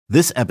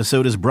This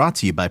episode is brought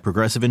to you by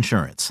Progressive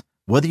Insurance.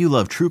 Whether you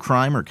love true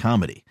crime or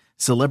comedy,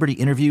 celebrity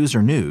interviews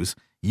or news,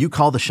 you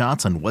call the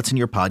shots on what's in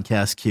your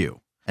podcast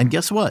queue. And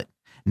guess what?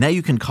 Now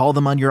you can call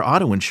them on your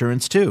auto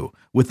insurance too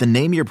with the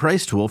Name Your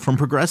Price tool from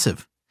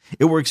Progressive.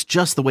 It works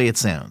just the way it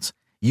sounds.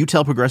 You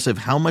tell Progressive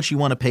how much you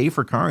want to pay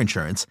for car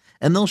insurance,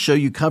 and they'll show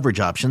you coverage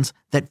options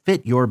that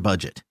fit your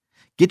budget.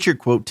 Get your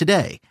quote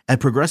today at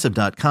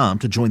Progressive.com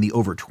to join the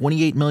over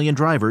 28 million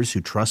drivers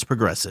who trust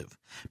Progressive.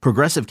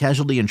 Progressive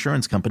Casualty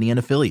Insurance Company and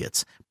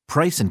Affiliates.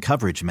 Price and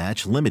coverage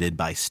match limited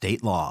by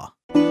state law.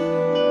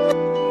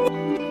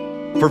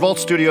 For Vault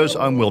Studios,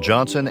 I'm Will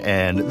Johnson,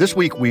 and this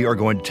week we are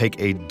going to take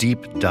a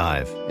deep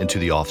dive into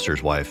The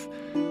Officer's Wife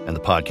and the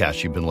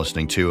podcast you've been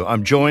listening to.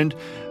 I'm joined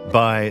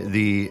by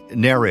the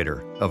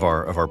narrator of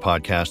our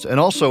podcast, and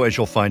also, as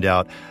you'll find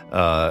out,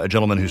 a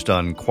gentleman who's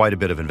done quite a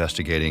bit of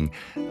investigating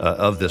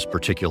of this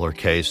particular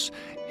case.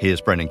 He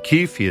is Brendan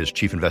Keefe. He is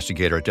chief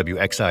investigator at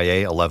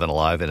WXIA 11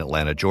 Alive in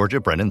Atlanta, Georgia.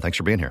 Brendan, thanks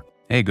for being here.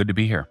 Hey, good to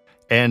be here.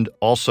 And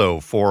also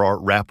for our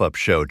wrap-up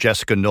show,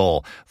 Jessica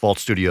Knoll, Vault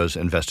Studios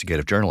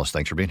investigative journalist.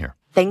 Thanks for being here.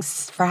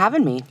 Thanks for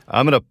having me.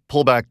 I'm going to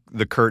pull back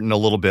the curtain a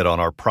little bit on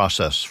our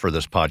process for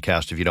this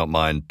podcast, if you don't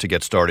mind, to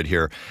get started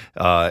here,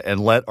 and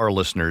let our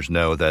listeners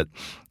know that,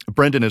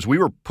 Brendan, as we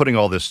were putting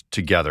all this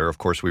together, of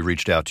course, we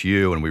reached out to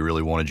you and we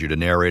really wanted you to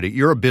narrate it.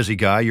 You're a busy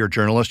guy. You're a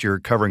journalist. You're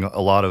covering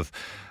a lot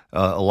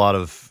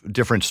of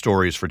different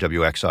stories for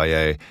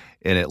WXIA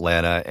in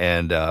Atlanta,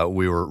 and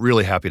we were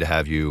really happy to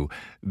have you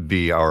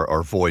be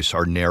our voice,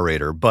 our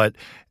narrator. But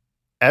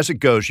as it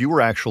goes, you were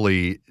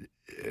actually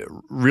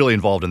really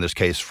involved in this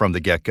case from the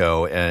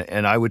get-go,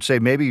 and I would say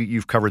maybe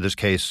you've covered this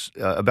case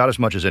about as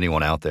much as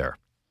anyone out there.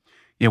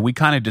 Yeah, we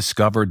kind of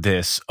discovered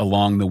this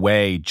along the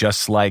way,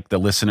 just like the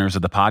listeners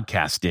of the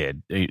podcast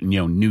did.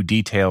 New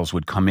details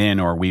would come in,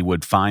 or we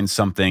would find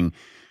something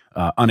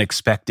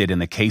unexpected in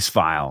the case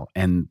file,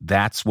 and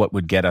that's what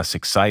would get us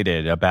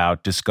excited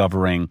about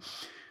discovering,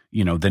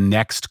 the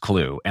next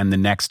clue and the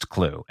next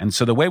clue. And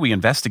so the way we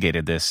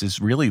investigated this is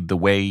really the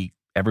way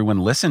everyone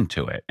listened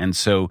to it. And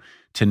so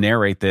to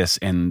narrate this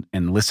and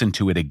listen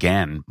to it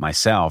again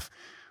myself,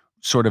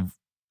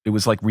 it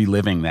was like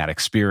reliving that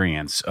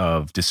experience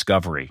of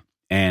discovery.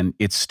 And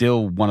it's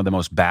still one of the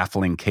most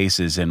baffling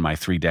cases in my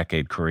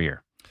 3-decade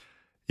career.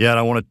 Yeah, and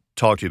I want to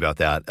talk to you about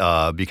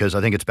that because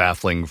I think it's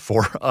baffling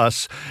for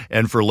us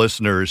and for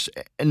listeners.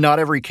 And not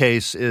every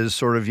case is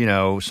sort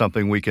of,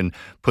 something we can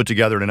put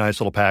together in a nice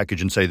little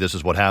package and say this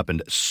is what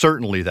happened.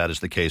 Certainly that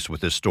is the case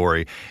with this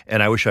story.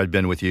 And I wish I'd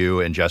been with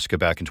you and Jessica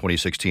back in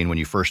 2016 when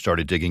you first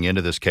started digging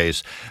into this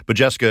case. But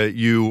Jessica,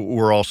 you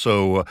were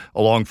also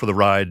along for the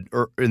ride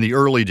in the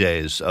early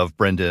days of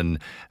Brendan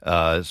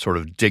sort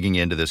of digging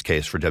into this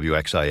case for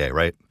WXIA,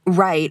 right?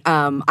 Right.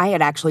 I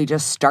had actually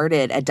just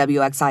started at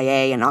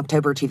WXIA in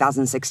October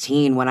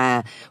 2016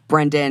 when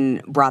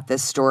Brendan brought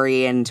this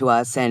story into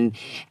us, and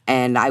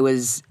I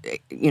was,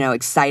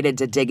 excited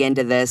to dig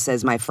into this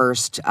as my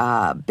first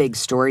big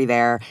story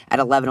there at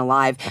 11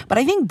 Alive. But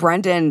I think,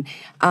 Brendan,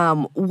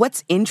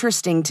 what's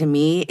interesting to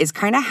me is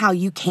kind of how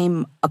you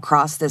came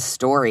across this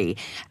story,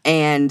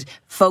 and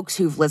folks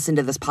who've listened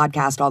to this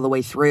podcast all the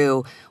way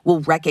through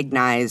will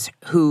recognize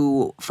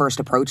who first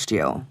approached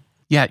you.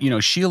 Yeah,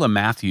 Sheila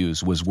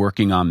Matthews was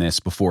working on this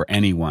before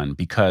anyone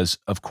because,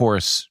 of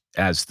course,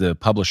 as the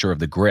publisher of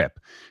The Grip,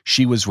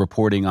 she was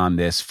reporting on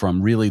this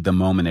from really the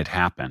moment it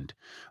happened,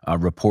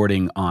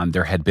 reporting on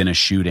there had been a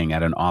shooting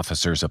at an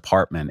officer's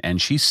apartment,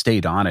 and she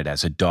stayed on it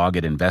as a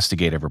dogged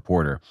investigative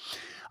reporter.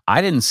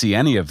 I didn't see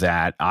any of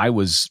that. I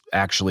was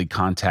actually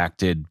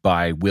contacted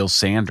by Will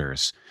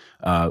Sanders,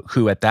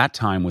 who at that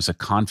time was a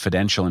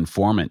confidential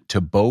informant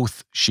to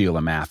both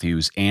Sheila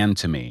Matthews and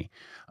to me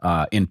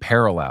in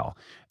parallel.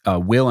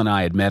 Will and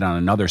I had met on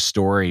another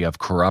story of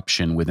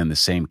corruption within the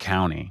same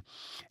county.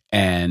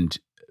 And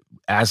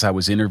as I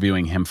was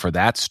interviewing him for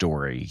that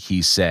story,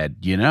 he said,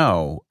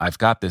 I've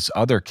got this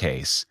other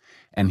case.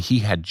 And he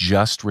had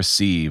just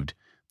received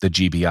the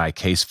GBI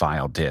case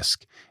file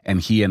disc. And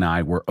he and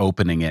I were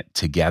opening it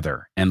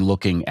together and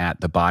looking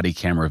at the body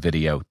camera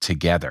video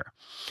together.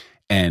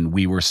 And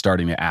we were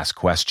starting to ask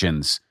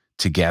questions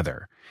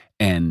together.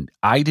 And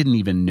I didn't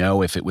even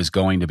know if it was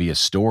going to be a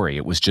story.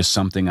 It was just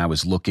something I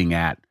was looking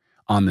at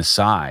on the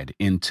side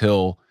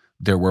until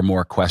there were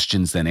more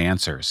questions than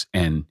answers.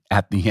 And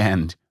at the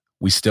end,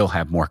 we still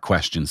have more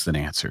questions than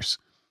answers.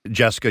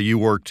 Jessica, you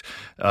worked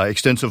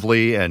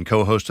extensively and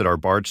co-hosted our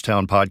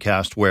Bardstown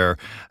podcast where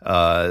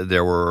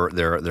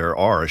there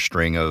are a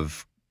string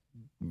of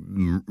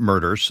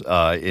murders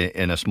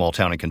in a small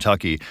town in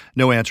Kentucky.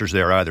 No answers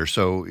there either.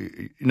 So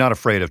you're not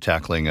afraid of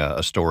tackling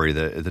a story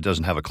that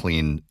doesn't have a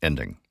clean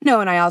ending. No,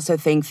 and I also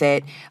think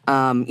that,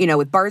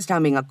 with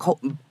Bardstown being a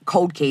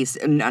cold case,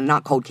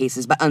 not cold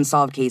cases, but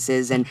unsolved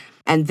cases, and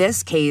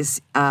this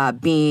case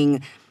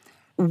being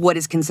what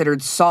is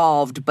considered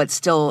solved but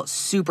still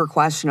super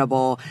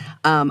questionable,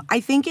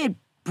 I think it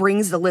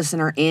brings the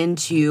listener in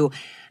to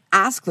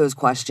ask those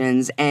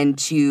questions and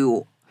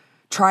to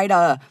try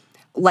to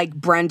like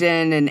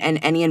Brendan and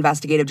any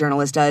investigative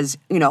journalist does,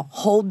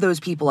 hold those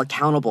people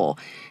accountable.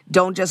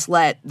 Don't just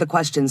let the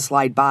questions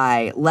slide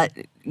by.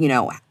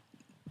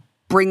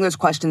 Bring those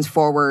questions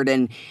forward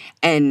and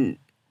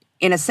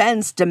in a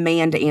sense,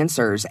 demand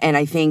answers. And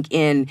I think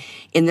in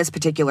this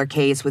particular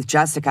case with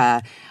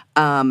Jessica,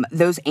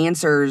 those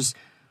answers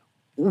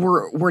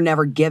were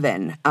never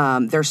given.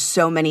 There's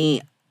so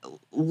many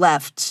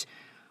left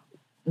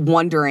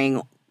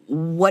wondering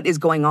what is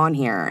going on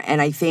here.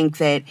 And I think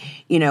that,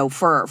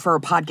 for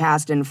a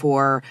podcast and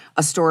for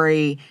a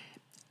story,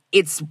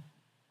 it's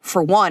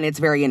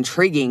very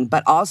intriguing,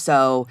 but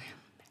also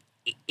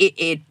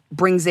it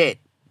brings it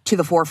to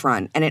the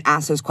forefront and it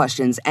asks those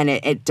questions and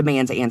it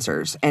demands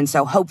answers. And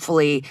so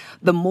hopefully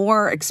the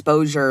more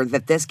exposure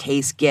that this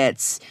case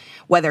gets,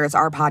 whether it's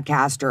our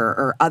podcast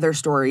or other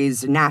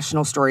stories,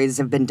 national stories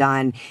have been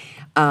done,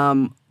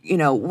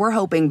 we're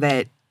hoping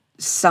that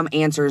some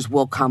answers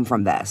will come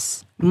from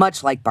this,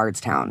 much like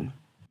Bardstown.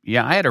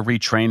 Yeah, I had to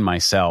retrain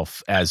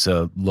myself as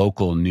a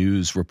local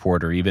news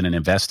reporter, even an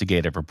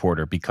investigative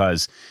reporter,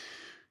 because,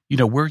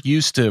 we're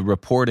used to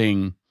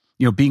reporting,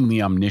 being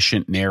the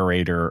omniscient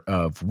narrator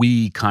of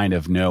we kind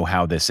of know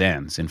how this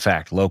ends. In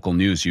fact, local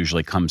news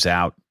usually comes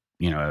out,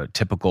 a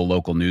typical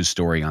local news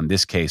story on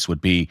this case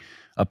would be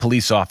a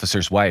police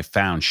officer's wife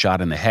found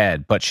shot in the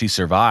head, but she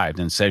survived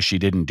and says she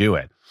didn't do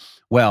it.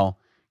 Well,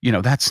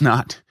 that's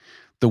not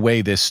the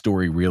way this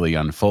story really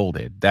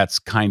unfolded. That's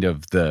kind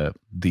of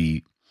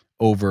the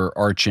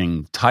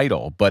overarching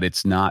title, but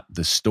it's not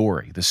the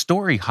story. The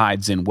story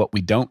hides in what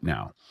we don't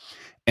know.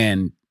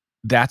 And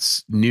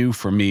that's new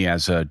for me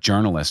as a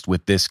journalist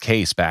with this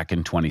case back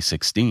in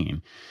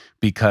 2016,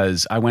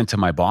 because I went to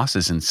my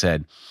bosses and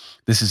said,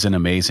 this is an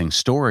amazing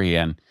story.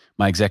 And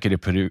my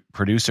executive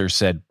producer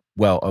said,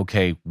 well,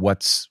 okay,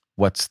 what's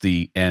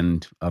the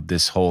end of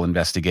this whole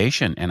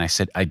investigation? And I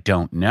said, I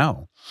don't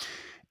know.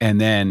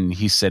 And then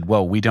he said,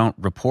 well, we don't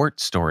report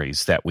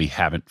stories that we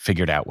haven't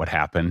figured out what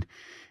happened.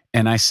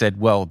 And I said,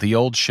 well, the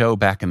old show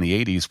back in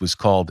the 80s was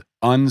called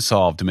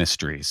Unsolved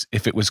Mysteries.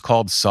 If it was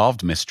called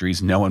Solved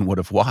Mysteries, no one would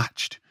have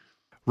watched.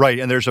 Right,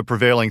 and there's a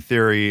prevailing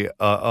theory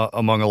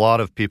among a lot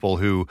of people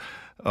who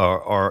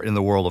are in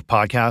the world of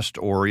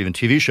podcast or even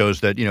TV shows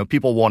that,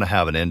 people want to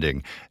have an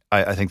ending.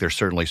 I think there's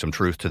certainly some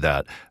truth to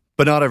that.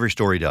 But not every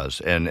story does,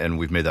 and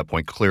we've made that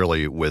point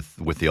clearly with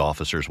the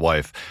officer's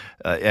wife.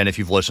 And if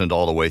you've listened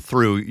all the way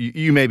through,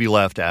 you may be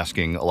left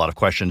asking a lot of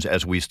questions,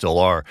 as we still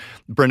are.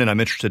 Brendan, I'm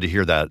interested to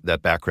hear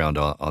that background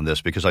on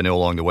this, because I know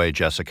along the way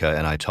Jessica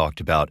and I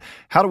talked about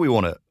how do we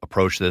want to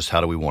approach this,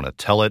 how do we want to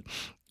tell it.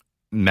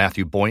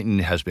 Matthew Boynton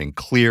has been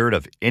cleared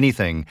of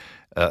anything,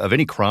 of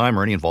any crime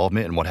or any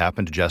involvement in what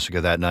happened to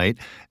Jessica that night.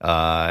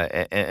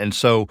 And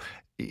so,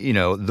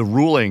 the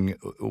ruling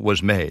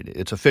was made.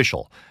 It's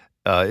official.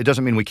 It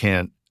doesn't mean we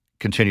can't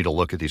continue to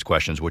look at these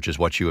questions, which is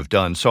what you have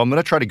done. So I'm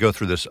going to try to go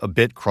through this a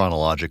bit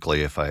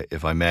chronologically, if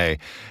I may.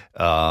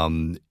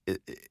 And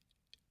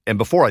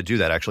before I do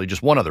that, actually,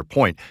 just one other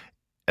point,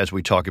 as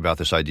we talk about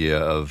this idea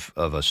of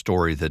a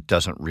story that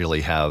doesn't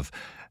really have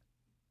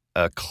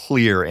a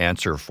clear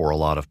answer for a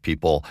lot of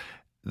people.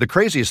 The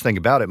craziest thing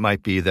about it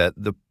might be that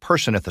the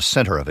person at the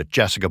center of it,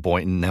 Jessica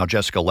Boynton, now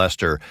Jessica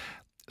Lester,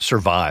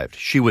 survived.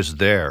 She was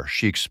there.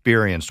 She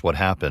experienced what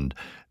happened,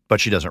 but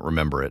she doesn't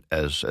remember it,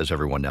 as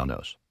everyone now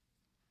knows.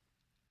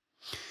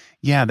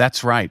 Yeah,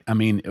 that's right. I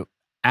mean,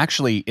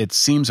 actually, it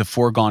seems a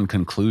foregone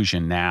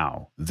conclusion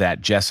now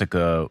that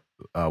Jessica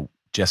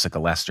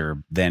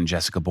Lester, then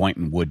Jessica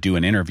Boynton, would do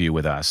an interview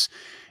with us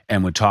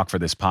and would talk for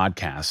this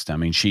podcast. I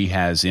mean, she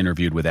has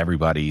interviewed with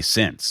everybody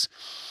since.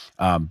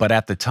 But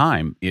at the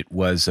time, it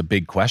was a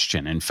big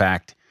question. In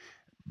fact,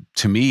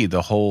 to me,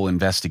 the whole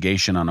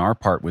investigation on our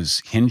part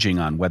was hinging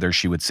on whether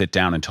she would sit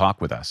down and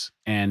talk with us.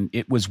 And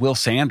it was Will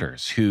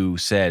Sanders who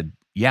said,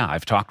 yeah,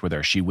 I've talked with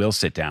her. She will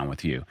sit down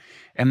with you.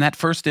 And that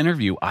first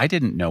interview, I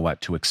didn't know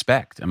what to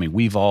expect. I mean,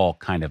 we've all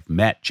kind of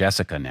met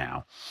Jessica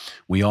now.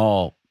 We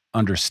all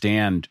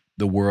understand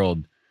the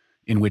world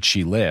in which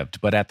she lived.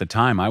 But at the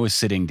time, I was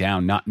sitting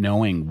down not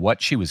knowing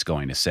what she was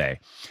going to say.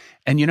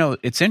 And,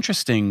 it's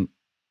interesting,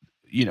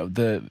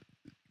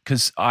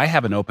 because I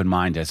have an open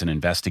mind as an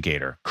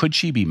investigator. Could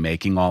she be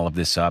making all of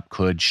this up?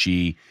 Could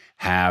she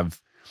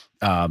have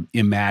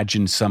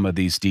imagined some of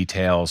these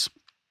details?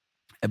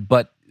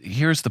 But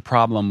here's the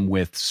problem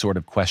with sort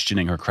of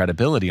questioning her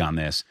credibility on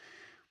this.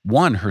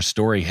 One, her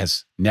story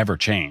has never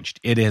changed.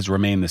 It has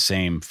remained the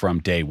same from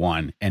day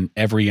one and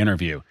every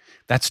interview.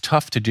 That's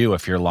tough to do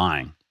if you're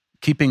lying.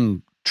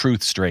 Keeping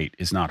truth straight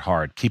is not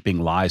hard. Keeping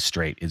lies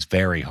straight is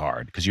very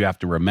hard, because you have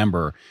to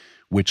remember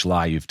which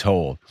lie you've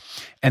told.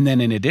 And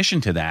then in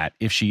addition to that,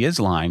 if she is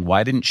lying,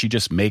 why didn't she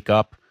just make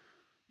up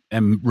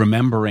and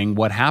remembering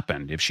what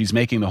happened? If she's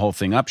making the whole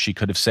thing up, she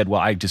could have said, well,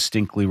 I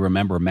distinctly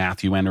remember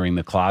Matthew entering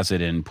the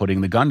closet and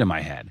putting the gun to my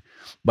head.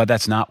 But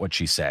that's not what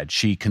she said.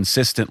 She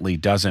consistently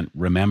doesn't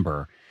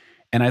remember.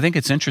 And I think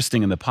it's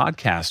interesting in the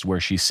podcast where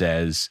she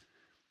says,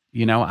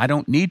 I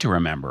don't need to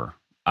remember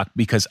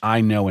because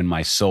I know in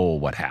my soul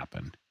what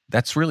happened.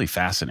 That's really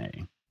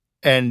fascinating.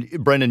 And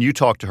Brendan, you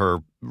talked to her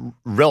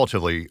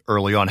relatively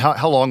early on.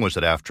 How long was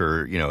it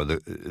after,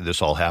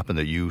 this all happened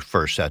that you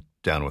first sat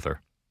down with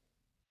her?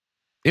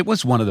 It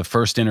was one of the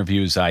first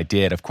interviews I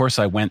did. Of course,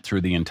 I went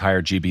through the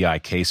entire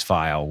GBI case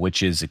file,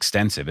 which is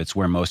extensive. It's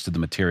where most of the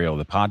material of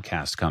the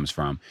podcast comes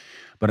from.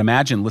 But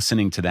imagine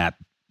listening to that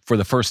for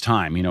the first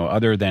time,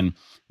 other than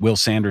Will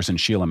Sanders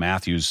and Sheila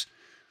Matthews,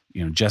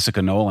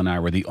 Jessica Knoll and I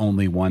were the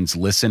only ones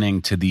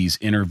listening to these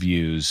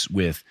interviews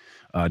with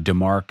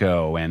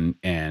DeMarco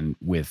and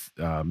with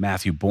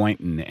Matthew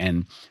Boynton.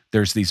 And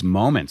there's these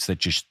moments that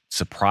just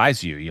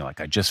surprise you. You're like,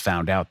 I just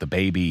found out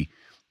the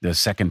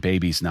second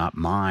baby's not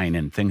mine,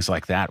 and things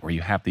like that, where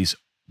you have these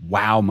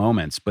wow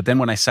moments. But then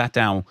when I sat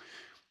down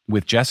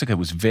with Jessica, it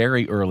was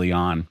very early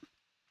on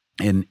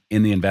in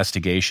the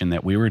investigation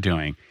that we were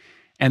doing.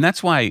 And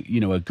that's why,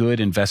 a good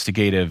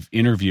investigative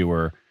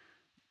interviewer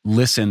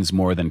listens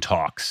more than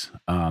talks.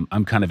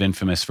 I'm kind of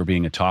infamous for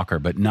being a talker,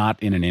 but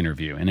not in an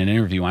interview. In an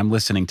interview, I'm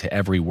listening to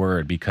every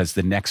word because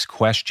the next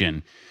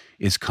question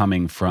is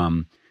coming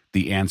from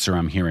the answer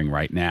I'm hearing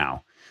right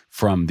now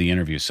from the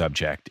interview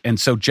subject. And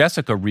so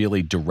Jessica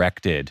really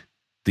directed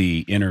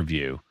the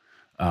interview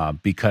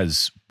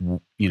because,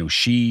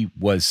 she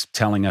was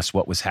telling us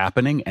what was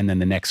happening, and then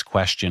the next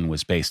question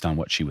was based on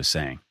what she was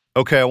saying.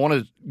 Okay, I want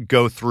to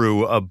go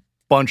through a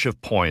bunch of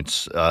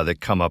points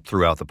that come up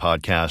throughout the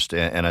podcast.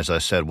 And as I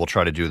said, we'll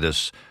try to do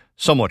this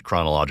somewhat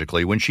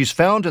chronologically. When she's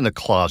found in the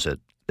closet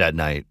that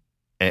night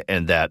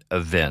and that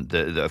event,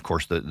 of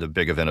course, the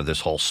big event of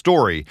this whole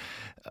story,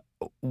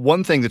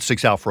 one thing that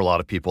sticks out for a lot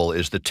of people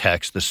is the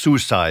text, the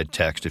suicide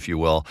text, if you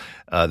will,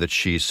 that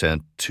she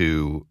sent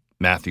to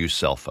Matthew's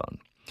cell phone.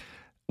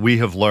 We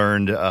have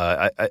learned,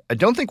 I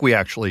don't think we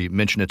actually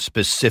mentioned it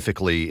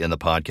specifically in the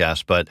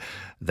podcast, but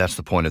that's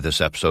the point of this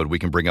episode. We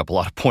can bring up a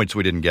lot of points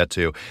we didn't get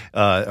to.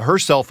 Her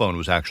cell phone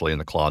was actually in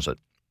the closet.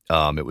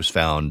 It was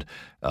found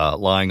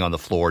lying on the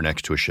floor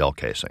next to a shell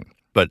casing.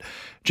 But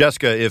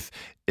Jessica,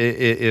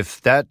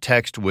 if that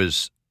text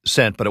was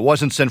sent, but it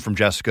wasn't sent from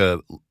Jessica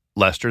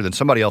Lester, then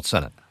somebody else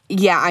sent it.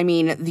 Yeah, I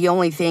mean, the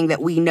only thing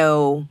that we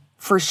know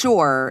for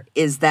sure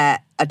is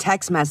that a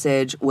text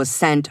message was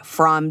sent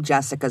from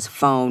Jessica's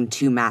phone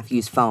to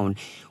Matthew's phone.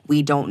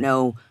 We don't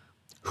know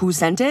who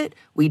sent it.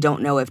 We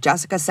don't know if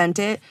Jessica sent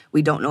it.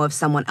 We don't know if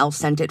someone else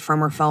sent it from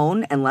her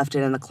phone and left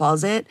it in the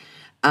closet.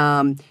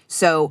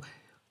 So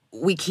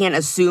we can't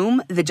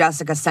assume that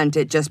Jessica sent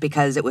it just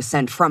because it was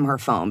sent from her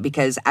phone,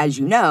 because as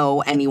you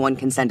know, anyone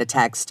can send a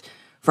text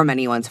from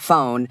anyone's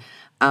phone,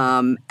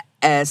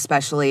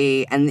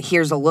 especially, and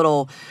here's a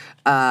little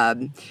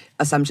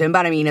assumption,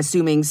 but I mean,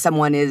 assuming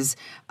someone is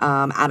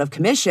out of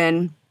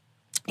commission,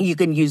 you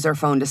can use their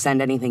phone to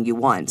send anything you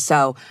want.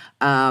 So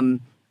there's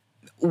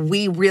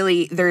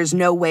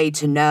no way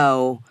to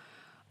know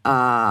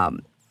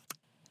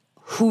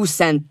who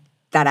sent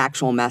that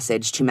actual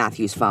message to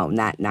Matthew's phone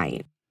that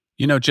night.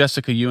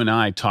 Jessica, you and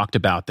I talked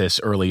about this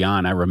early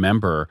on. I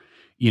remember,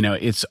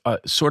 it's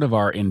sort of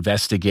our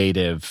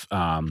investigative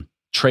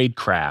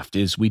tradecraft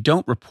is we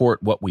don't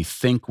report what we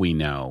think we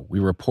know. We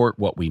report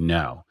what we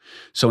know.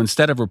 So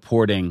instead of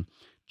reporting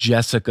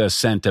Jessica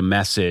sent a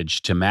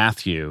message to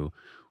Matthew,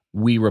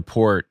 we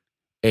report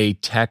a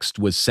text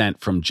was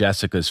sent from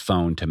Jessica's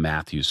phone to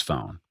Matthew's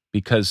phone,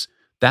 because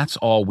that's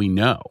all we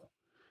know.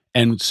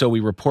 And so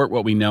we report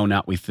what we know,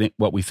 not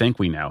what we think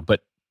we know. But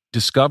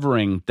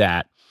discovering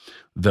that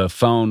the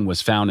phone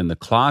was found in the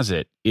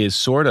closet is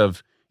sort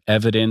of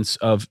evidence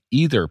of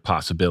either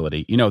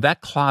possibility.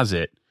 That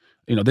closet,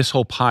 this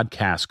whole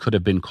podcast could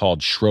have been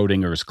called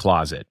Schrodinger's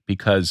closet,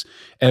 because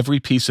every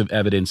piece of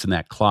evidence in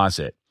that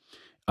closet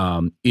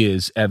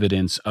is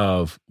evidence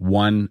of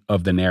one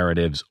of the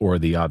narratives or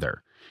the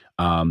other.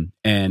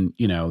 And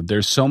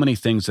there's so many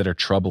things that are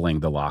troubling: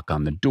 the lock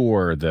on the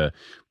door, the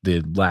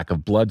lack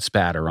of blood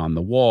spatter on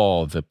the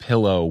wall, the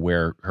pillow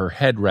where her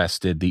head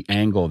rested, the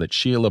angle that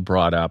Sheila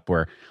brought up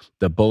where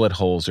the bullet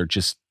holes are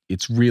just,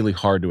 it's really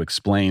hard to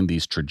explain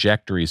these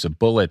trajectories of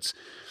bullets.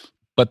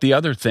 But the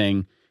other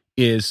thing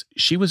is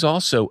she was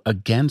also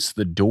against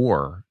the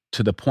door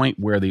to the point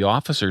where the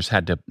officers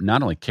had to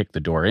not only kick the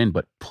door in,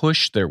 but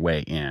push their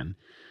way in,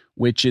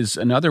 which is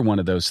another one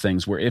of those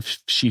things where if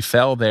she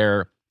fell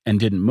there and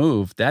didn't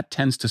move, that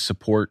tends to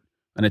support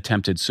an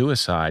attempted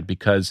suicide,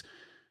 because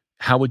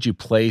how would you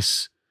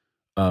place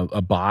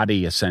a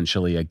body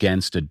essentially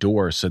against a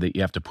door so that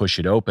you have to push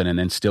it open and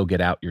then still get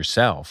out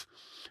yourself?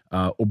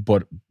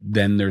 But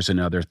then there's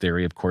another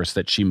theory, of course,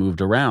 that she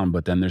moved around,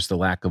 but then there's the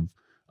lack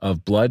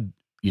of blood,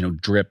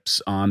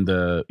 drips on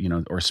the,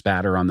 or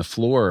spatter on the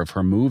floor of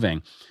her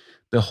moving.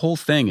 The whole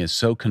thing is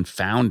so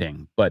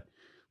confounding, but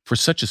for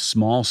such a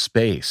small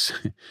space,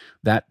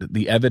 that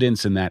the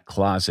evidence in that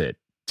closet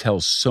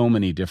tells so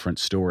many different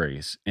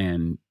stories.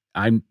 And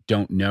I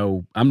don't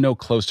know, I'm no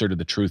closer to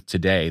the truth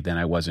today than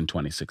I was in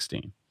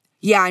 2016.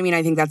 Yeah, I mean,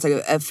 I think that's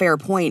a fair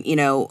point.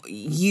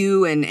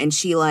 You and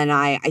Sheila and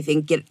I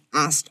think, get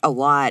asked a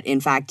lot. In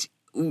fact,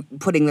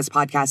 putting this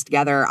podcast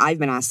together, I've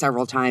been asked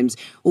several times,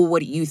 well,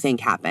 what do you think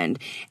happened?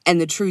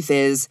 And the truth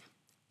is,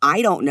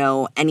 I don't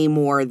know any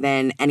more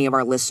than any of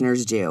our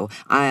listeners do.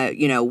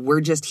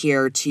 We're just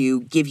here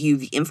to give you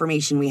the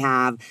information we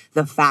have,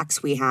 the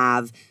facts we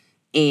have,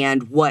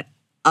 and what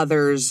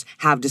others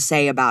have to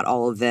say about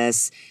all of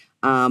this.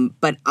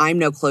 But I'm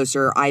no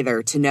closer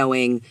either to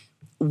knowing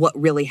what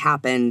really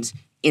happened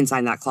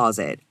inside that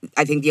closet.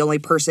 I think the only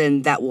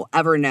person that will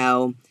ever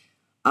know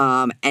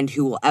and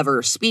who will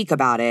ever speak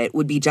about it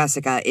would be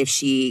Jessica, if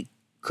she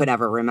could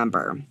ever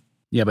remember.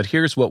 Yeah, but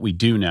here's what we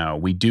do know.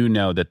 We do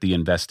know that the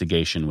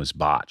investigation was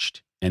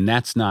botched. And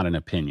that's not an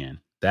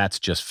opinion. That's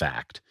just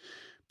fact.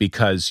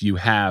 Because you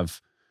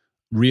have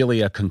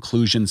really a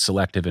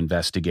conclusion-selective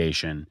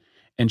investigation.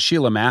 And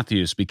Sheila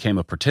Matthews became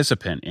a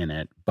participant in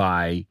it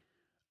by,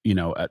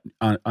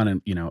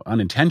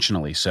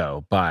 unintentionally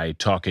so, by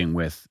talking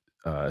with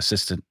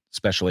Assistant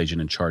Special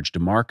Agent in Charge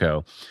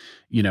DeMarco,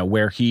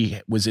 where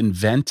he was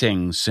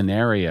inventing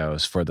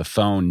scenarios for the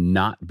phone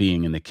not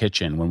being in the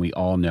kitchen when we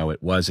all know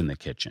it was in the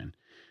kitchen.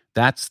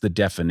 That's the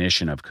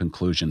definition of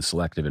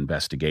conclusion-selective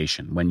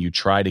investigation, when you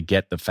try to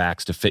get the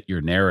facts to fit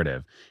your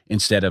narrative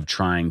instead of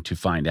trying to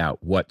find out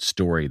what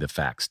story the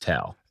facts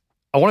tell.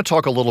 I want to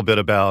talk a little bit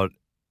about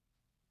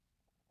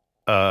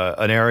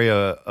an area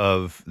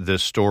of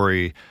this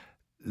story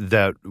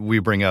that we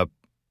bring up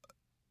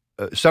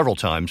several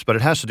times, but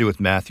it has to do with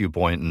Matthew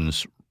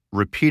Boynton's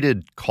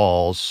repeated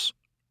calls,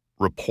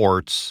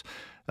 reports,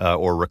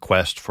 or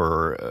request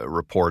for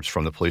reports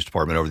from the police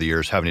department over the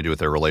years having to do with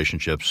their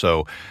relationship.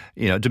 So,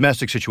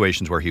 domestic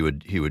situations where he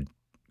would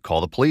call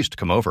the police to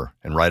come over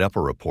and write up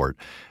a report.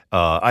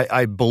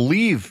 I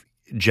believe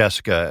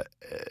Jessica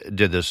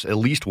did this at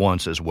least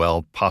once as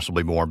well,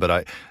 possibly more,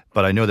 but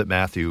I know that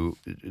Matthew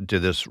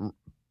did this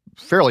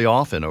fairly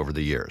often over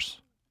the years.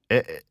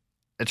 It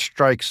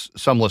strikes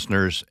some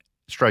listeners,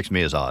 strikes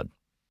me as odd.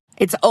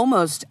 It's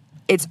almost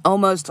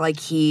like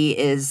he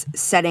is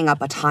setting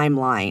up a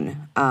timeline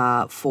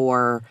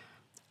for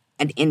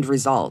an end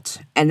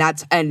result, and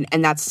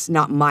that's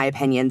not my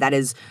opinion. That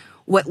is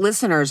what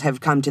listeners have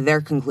come to their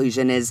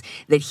conclusion, is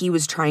that he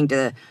was trying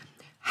to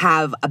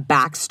have a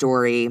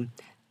backstory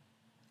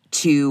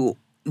to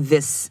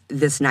this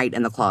night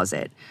in the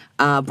closet.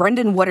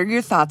 Brendan, what are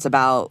your thoughts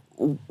about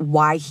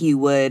why he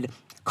would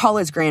call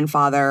his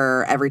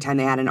grandfather every time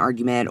they had an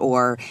argument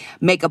or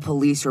make a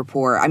police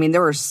report?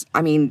 There's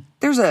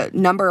a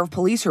number of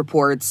police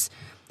reports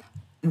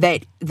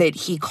that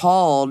he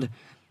called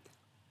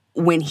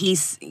when he,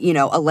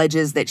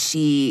 alleges that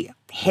she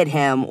hit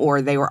him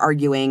or they were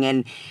arguing,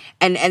 and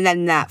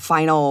then that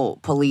final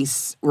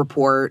police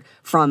report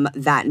from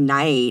that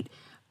night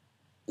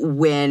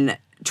when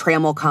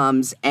Trammell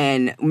comes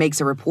and makes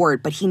a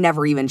report, but he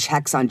never even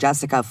checks on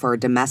Jessica for a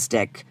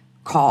domestic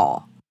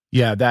call.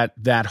 Yeah,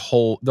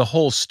 the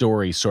whole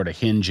story sort of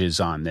hinges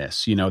on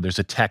this. There's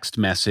a text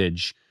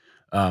message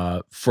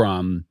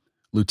from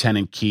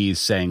Lieutenant Keyes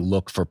saying,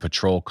 "Look for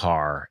patrol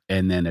car,"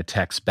 and then a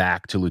text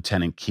back to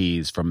Lieutenant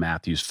Keyes from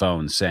Matthew's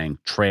phone saying,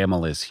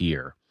 "Trammell is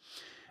here."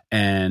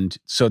 And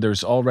so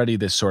there's already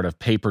this sort of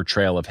paper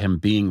trail of him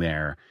being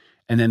there.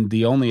 And then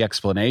the only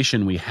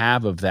explanation we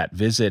have of that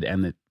visit,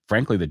 and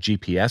frankly, the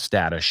GPS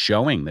data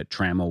showing that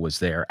Trammell was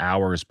there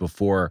hours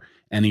before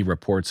any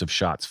reports of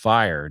shots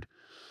fired,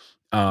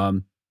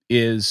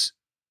 is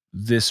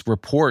this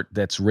report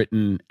that's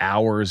written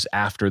hours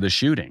after the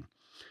shooting.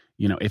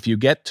 If you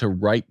get to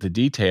write the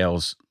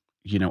details,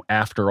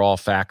 after all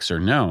facts are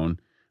known,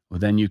 well,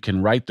 then you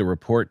can write the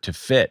report to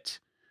fit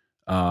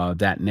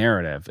that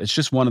narrative. It's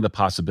just one of the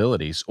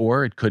possibilities.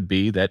 Or it could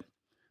be that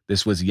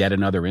this was yet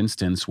another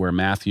instance where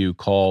Matthew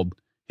called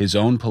his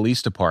own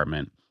police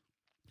department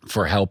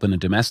for help in a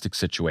domestic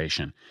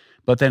situation.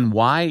 But then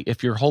why,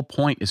 if your whole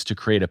point is to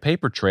create a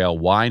paper trail,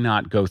 why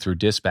not go through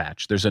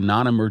dispatch? There's a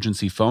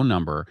non-emergency phone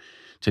number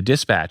to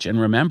dispatch. And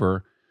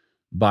remember,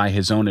 by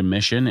his own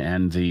admission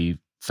and the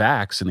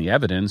facts and the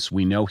evidence,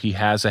 we know he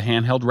has a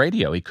handheld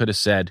radio. He could have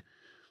said,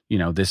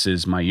 this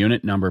is my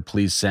unit number.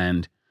 Please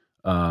send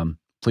an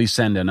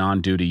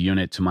on-duty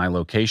unit to my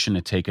location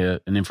to take an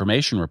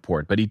information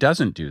report. But he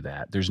doesn't do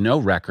that. There's no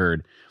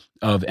record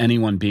of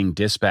anyone being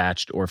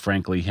dispatched or,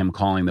 frankly, him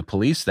calling the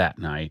police that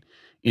night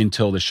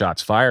until the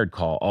shots fired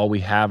call. All we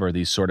have are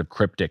these sort of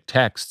cryptic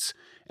texts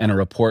and a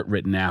report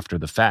written after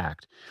the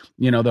fact.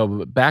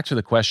 Though, back to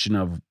the question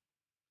of,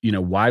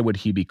 why would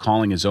he be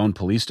calling his own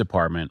police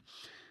department?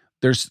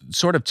 There's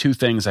sort of two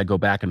things I go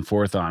back and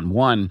forth on.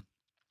 One,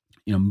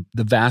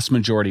 the vast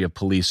majority of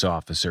police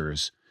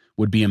officers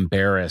would be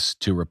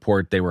embarrassed to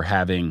report they were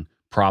having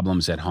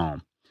problems at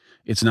home.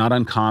 It's not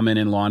uncommon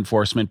in law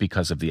enforcement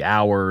because of the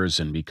hours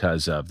and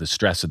because of the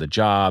stress of the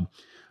job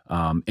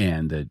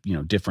and the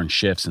different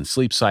shifts and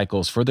sleep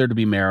cycles for there to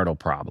be marital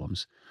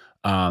problems,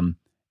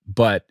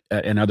 but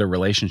and other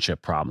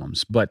relationship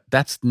problems. But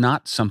that's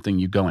not something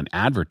you go and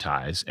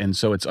advertise, and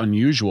so it's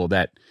unusual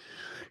that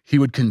he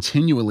would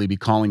continually be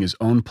calling his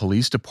own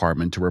police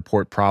department to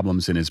report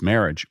problems in his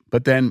marriage.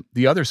 But then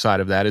the other side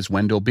of that is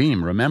Wendell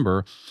Beam.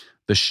 Remember,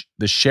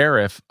 the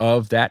sheriff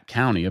of that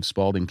county, of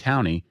Spalding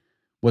County,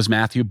 was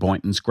Matthew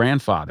Boynton's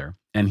grandfather,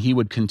 and he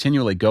would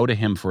continually go to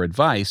him for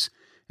advice.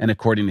 And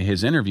according to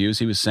his interviews,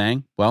 he was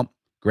saying, well,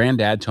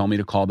 Granddad told me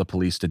to call the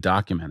police to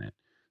document it.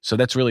 So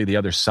that's really the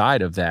other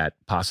side of that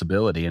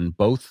possibility, and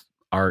both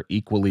are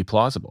equally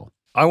plausible.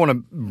 I want to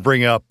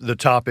bring up the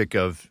topic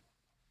of,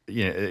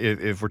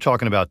 if we're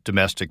talking about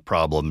domestic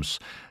problems,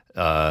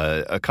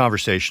 a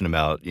conversation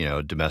about,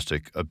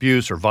 domestic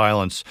abuse or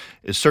violence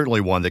is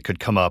certainly one that could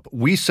come up.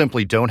 We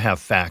simply don't have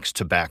facts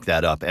to back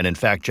that up. And in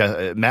fact,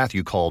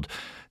 Matthew called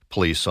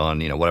police on,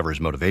 whatever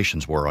his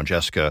motivations were on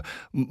Jessica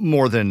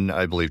more than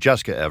I believe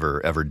Jessica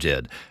ever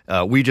did.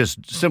 We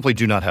just simply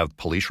do not have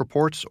police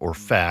reports or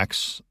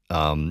facts,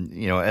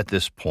 at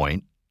this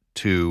point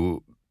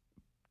to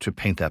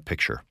paint that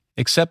picture.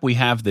 Except we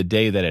have the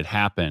day that it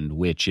happened,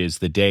 which is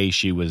the day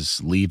she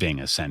was leaving,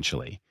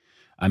 essentially.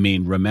 I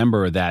mean,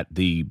 remember that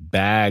the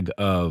bag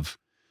of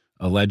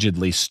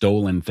allegedly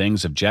stolen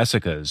things of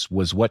Jessica's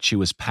was what she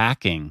was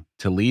packing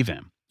to leave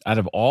him. Out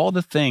of all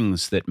the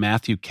things that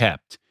Matthew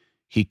kept,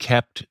 he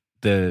kept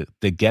the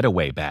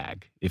getaway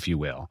bag, if you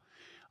will,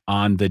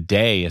 on the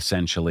day,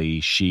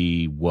 essentially,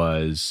 she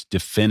was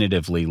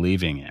definitively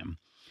leaving him.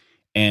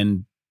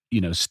 And,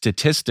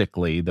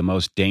 statistically, the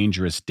most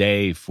dangerous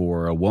day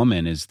for a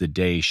woman is the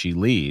day she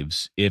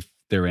leaves if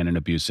they're in an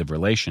abusive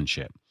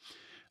relationship.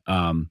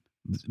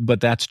 But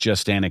that's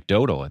just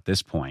anecdotal at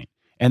this point.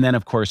 And then,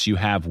 of course, you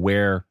have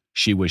where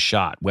she was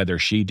shot, whether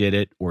she did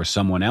it or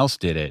someone else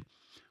did it.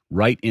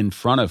 Right in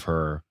front of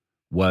her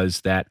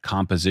was that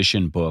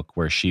composition book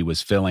where she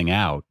was filling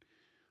out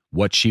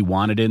what she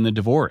wanted in the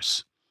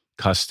divorce,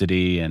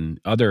 custody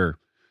and other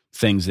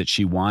things that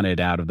she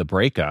wanted out of the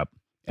breakup.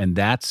 And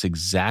that's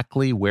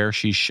exactly where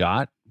she's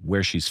shot,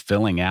 where she's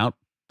filling out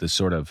the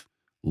sort of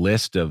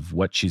list of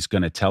what she's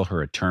going to tell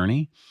her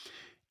attorney.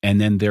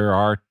 And then there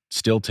are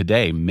still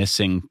today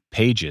missing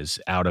pages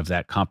out of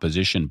that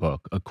composition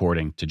book,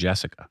 according to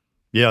Jessica.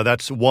 Yeah,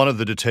 that's one of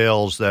the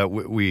details that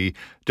we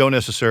don't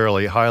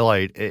necessarily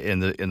highlight in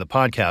the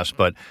podcast,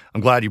 but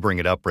I'm glad you bring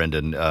it up,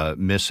 Brendan.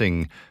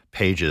 Missing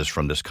pages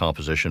from this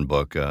composition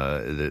book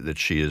that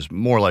she is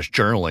more or less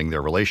journaling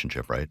their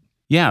relationship, right?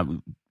 Yeah.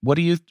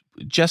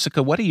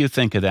 Jessica, what do you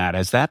think of that?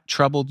 Has that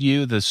troubled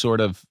you? The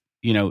sort of,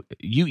 you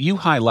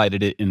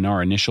highlighted it in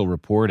our initial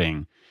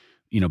reporting,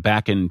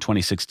 back in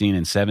 2016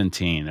 and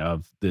 17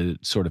 of the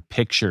sort of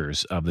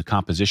pictures of the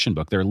composition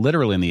book. They're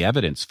literally in the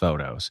evidence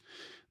photos.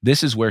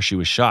 This is where she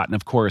was shot. And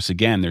of course,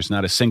 again, there's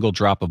not a single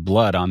drop of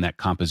blood on that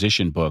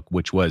composition book,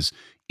 which was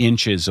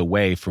inches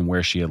away from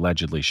where she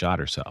allegedly shot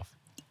herself.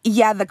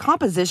 Yeah, the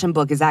composition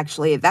book is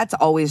that's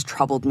always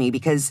troubled me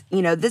because,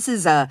 this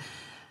is a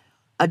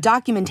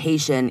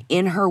documentation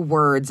in her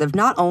words of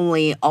not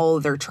only all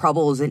of their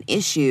troubles and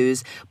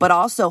issues, but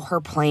also her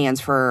plans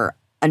for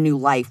a new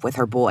life with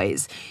her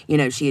boys.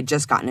 She had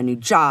just gotten a new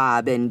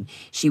job and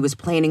she was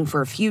planning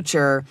for a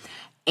future.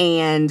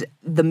 And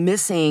the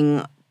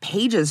missing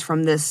pages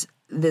from this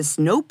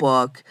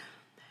notebook,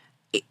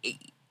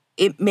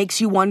 it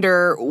makes you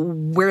wonder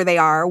where they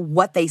are,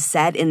 what they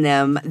said in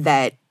them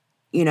that,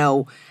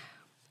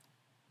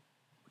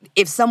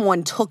 if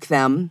someone took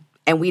them,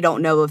 and we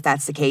don't know if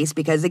that's the case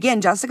because,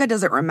 again, Jessica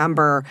doesn't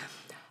remember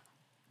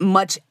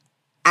much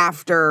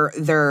after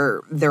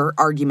their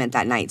argument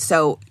that night.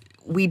 So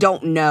we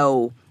don't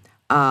know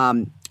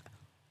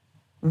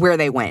where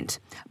they went.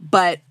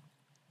 But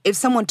if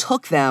someone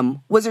took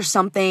them, was there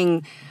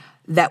something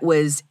that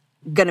was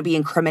going to be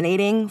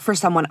incriminating for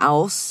someone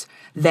else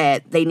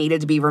that they needed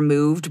to be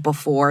removed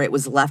before it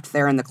was left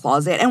there in the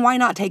closet? And why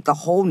not take the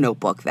whole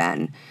notebook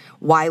then?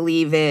 Why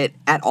leave it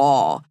at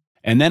all?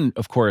 And then,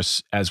 of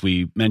course, as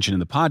we mentioned in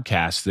the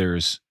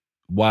podcast,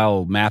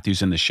 while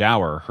Matthew's in the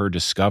shower, her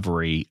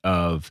discovery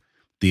of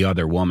the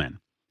other woman.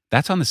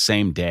 That's on the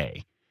same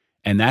day.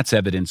 And that's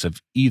evidence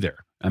of either.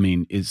 I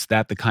mean, is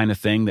that the kind of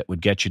thing that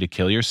would get you to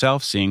kill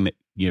yourself, seeing that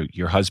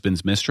your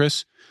husband's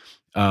mistress?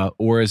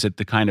 Or is it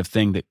the kind of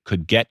thing that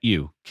could get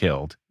you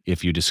killed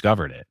if you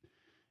discovered it?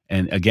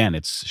 And again,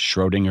 it's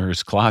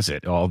Schrodinger's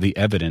closet. All the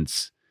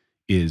evidence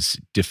is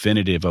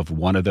definitive of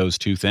one of those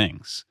two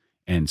things.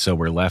 And so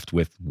we're left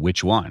with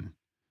which one,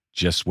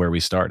 just where we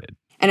started.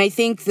 And I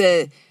think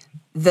the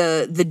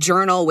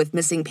journal with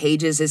missing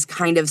pages is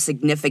kind of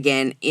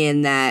significant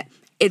in that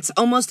it's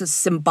almost a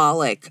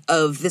symbolic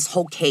of this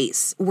whole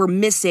case. We're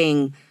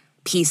missing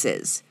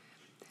pieces.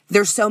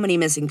 There's so many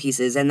missing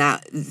pieces, and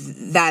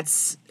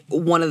that's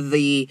one of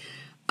the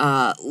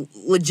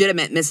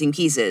legitimate missing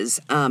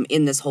pieces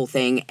in this whole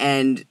thing.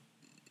 And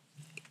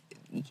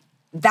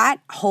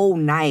that whole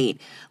night,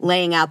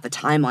 laying out the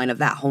timeline of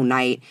that whole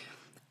night,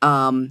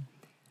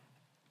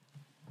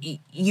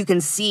 you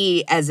can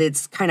see as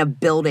it's kind of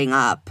building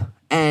up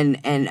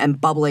and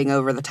bubbling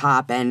over the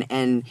top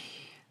and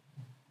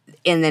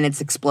then it's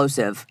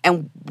explosive.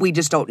 And we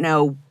just don't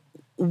know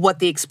what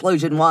the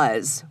explosion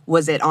was.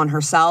 Was it on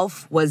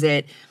herself? Was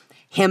it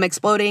him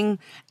exploding?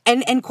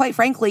 And quite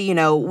frankly,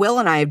 Will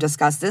and I have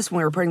discussed this when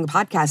we were putting the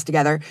podcast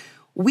together.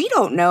 We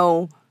don't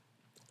know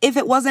if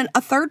it wasn't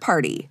a third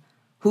party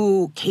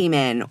who came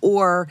in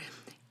or,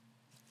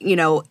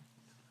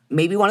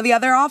 maybe one of the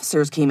other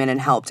officers came in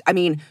and helped. I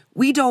mean,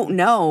 we don't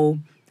know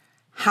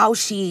how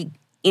she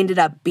ended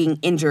up being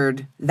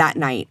injured that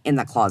night in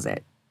the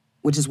closet,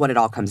 which is what it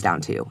all comes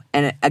down to.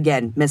 And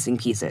again, missing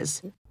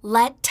pieces.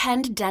 Let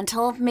Tend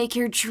Dental make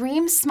your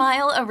dream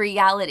smile a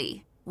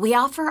reality. We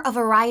offer a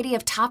variety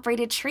of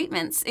top-rated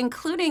treatments,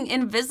 including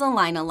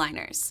Invisalign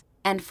aligners.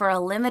 And for a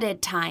limited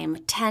time,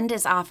 Tend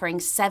is offering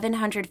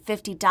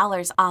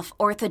 $750 off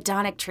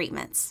orthodontic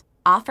treatments.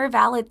 Offer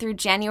valid through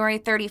January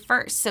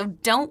 31st, so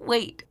don't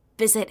wait.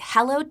 Visit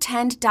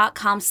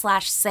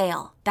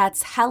hellotend.com/sale.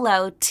 That's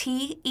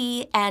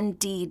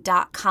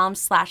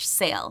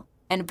hellotend.com/sale.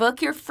 And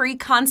book your free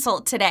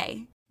consult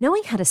today.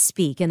 Knowing how to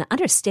speak and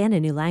understand a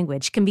new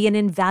language can be an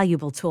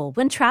invaluable tool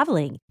when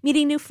traveling,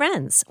 meeting new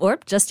friends, or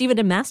just even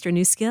to master a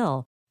new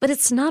skill. But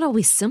it's not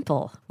always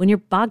simple when you're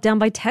bogged down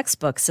by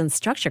textbooks and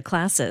structured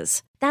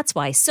classes. That's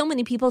why so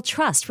many people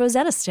trust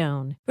Rosetta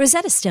Stone.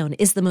 Rosetta Stone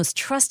is the most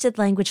trusted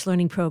language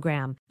learning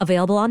program,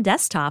 available on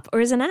desktop or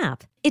as an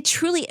app. It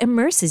truly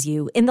immerses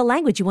you in the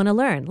language you want to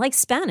learn, like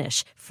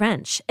Spanish,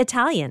 French,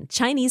 Italian,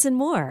 Chinese, and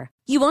more.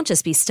 You won't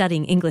just be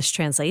studying English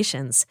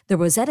translations. The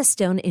Rosetta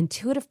Stone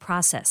intuitive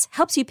process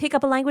helps you pick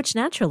up a language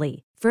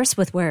naturally, first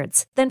with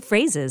words, then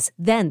phrases,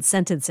 then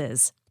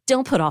sentences.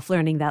 Don't put off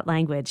learning that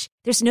language.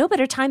 There's no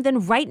better time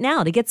than right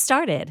now to get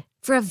started.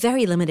 For a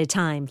very limited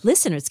time,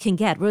 listeners can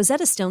get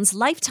Rosetta Stone's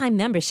lifetime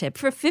membership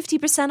for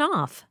 50%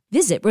 off.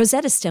 Visit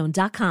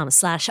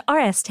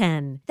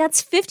rosettastone.com/rs10.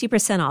 That's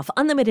 50% off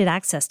unlimited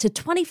access to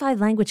 25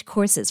 language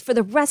courses for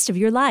the rest of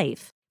your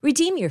life.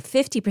 Redeem your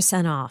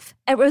 50% off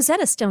at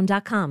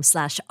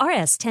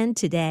rosettastone.com/rs10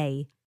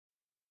 today.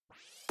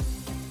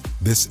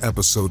 This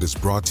episode is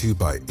brought to you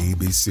by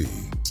ABC.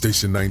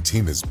 Station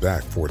 19 is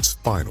back for its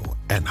final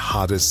and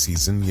hottest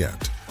season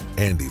yet.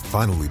 Andy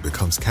finally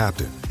becomes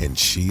captain, and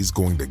she's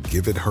going to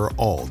give it her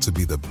all to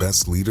be the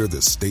best leader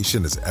the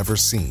station has ever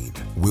seen.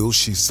 Will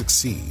she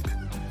succeed?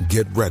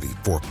 Get ready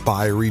for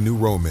fiery new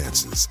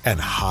romances and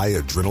high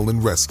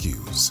adrenaline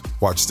rescues.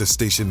 Watch the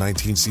Station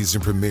 19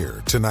 season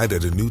premiere tonight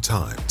at a new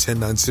time,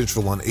 10/9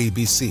 Central on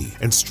ABC,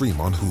 and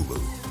stream on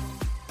Hulu.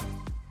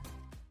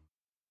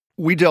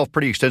 We delved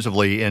pretty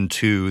extensively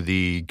into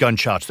the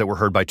gunshots that were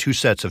heard by two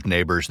sets of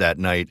neighbors that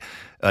night,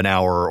 an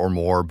hour or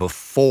more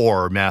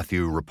before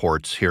Matthew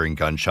reports hearing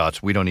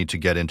gunshots. We don't need to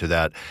get into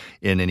that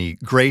in any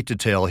great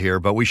detail here,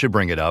 but we should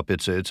bring it up.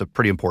 It's a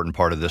pretty important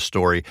part of this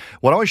story.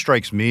 What always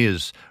strikes me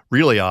as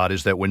really odd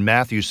is that when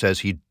Matthew says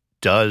he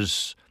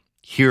does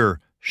hear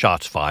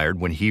shots fired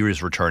when he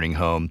is returning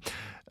home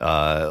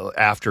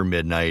after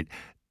midnight,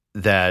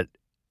 that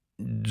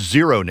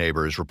zero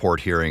neighbors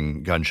report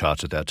hearing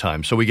gunshots at that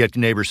time. So we get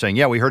neighbors saying,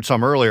 yeah, we heard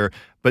some earlier,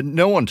 but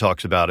no one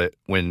talks about it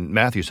when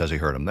Matthew says he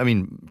heard them. I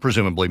mean,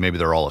 presumably maybe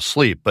they're all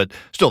asleep, but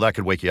still that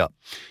could wake you up.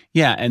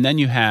 Yeah, and then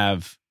you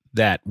have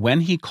that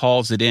when he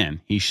calls it in,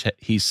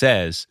 he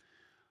says,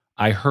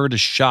 I heard a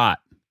shot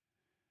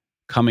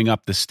coming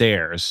up the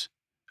stairs,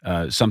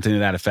 something to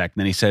that effect.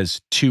 And then he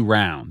says 2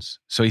 rounds.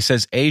 So he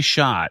says a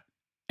shot,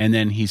 and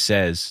then he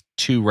says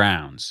 2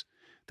 rounds.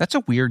 That's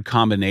a weird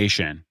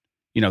combination.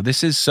 You know,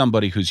 this is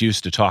somebody who's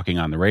used to talking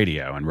on the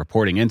radio and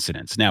reporting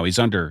incidents. Now, he's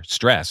under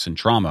stress and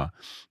trauma,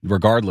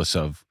 regardless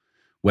of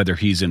whether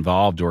he's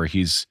involved or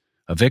he's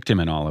a victim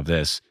in all of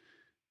this.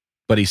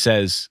 But he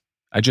says,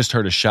 I just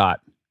heard a shot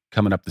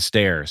coming up the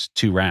stairs,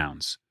 2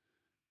 rounds.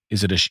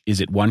 Is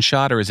it 1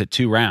 shot or is it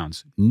 2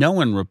 rounds? No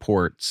one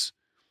reports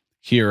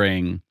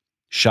hearing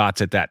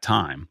shots at that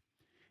time.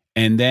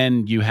 And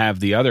then you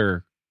have the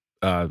other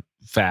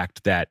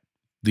fact that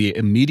the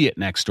immediate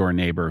next door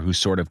neighbor who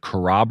sort of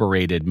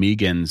corroborated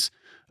Megan's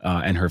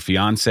and her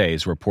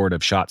fiance's report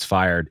of shots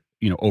fired,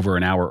 over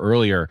an hour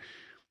earlier,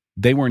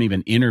 they weren't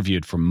even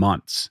interviewed for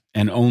months.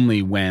 And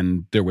only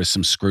when there was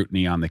some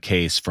scrutiny on the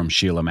case from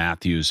Sheila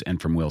Matthews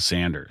and from Will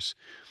Sanders.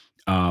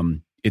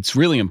 It's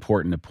really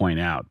important to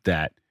point out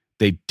that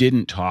they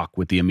didn't talk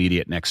with the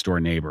immediate next door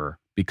neighbor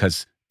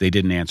because they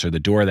didn't answer the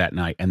door that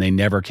night, and they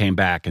never came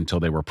back until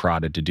they were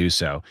prodded to do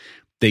so.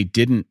 They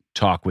didn't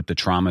talk with the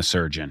trauma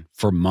surgeon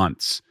for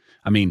months.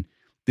 I mean,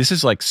 this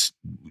is like,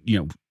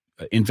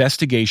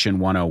 investigation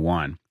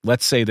 101.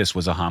 Let's say this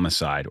was a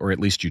homicide, or at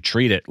least you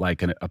treat it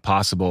like a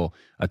possible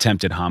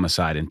attempted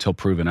homicide until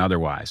proven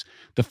otherwise.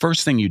 The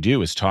first thing you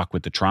do is talk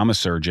with the trauma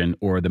surgeon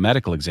or the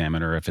medical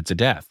examiner if it's a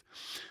death.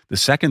 The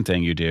second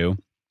thing you do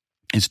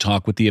is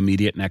talk with the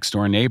immediate next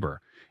door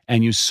neighbor.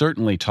 And you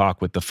certainly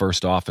talk with the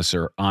first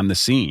officer on the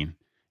scene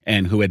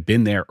and who had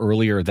been there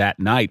earlier that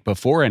night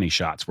before any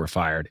shots were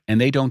fired.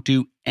 And they don't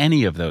do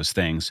any of those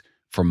things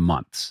for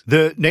months.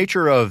 The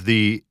nature of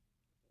the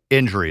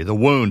injury, the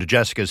wound to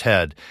Jessica's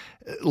head,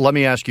 let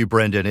me ask you,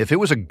 Brendan, if it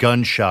was a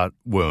gunshot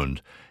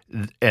wound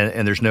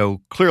and there's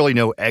clearly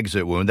no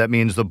exit wound, that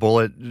means the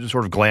bullet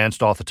sort of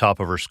glanced off the top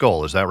of her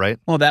skull. Is that right?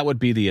 Well, that would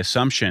be the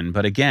assumption.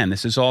 But again,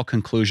 this is all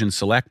conclusion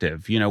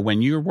selective.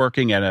 When you're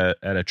working at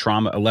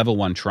a level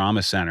 1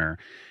 trauma center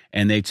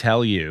and they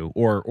tell you,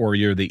 or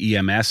you're the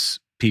EMS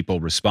people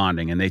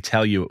responding and they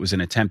tell you it was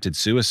an attempted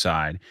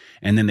suicide,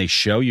 and then they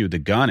show you the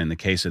gun in the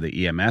case of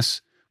the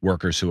EMS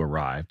workers who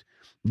arrived,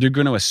 they're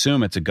going to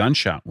assume it's a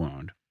gunshot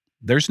wound.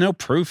 There's no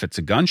proof it's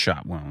a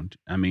gunshot wound.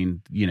 I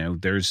mean,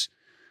 there's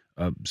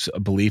a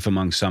belief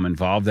among some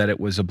involved that it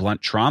was a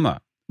blunt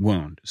trauma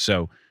wound.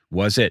 So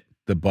was it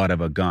the butt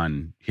of a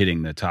gun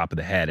hitting the top of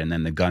the head and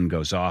then the gun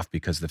goes off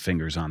because the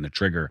finger's on the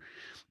trigger?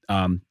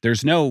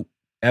 There's no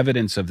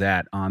evidence of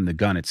that on the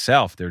gun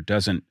itself. There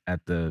doesn't,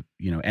 at the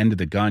end of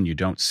the gun, you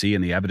don't see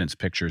in the evidence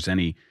pictures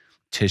any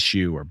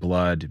tissue or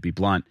blood, to be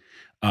blunt.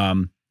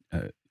 And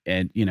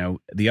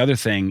the other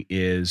thing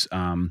is,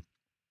 and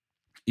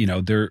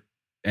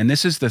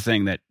this is the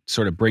thing that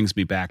sort of brings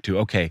me back to,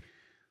 okay,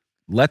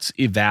 let's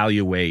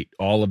evaluate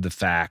all of the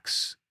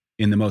facts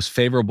in the most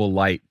favorable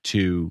light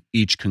to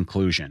each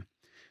conclusion.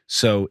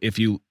 So if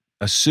you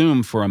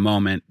assume for a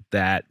moment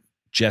that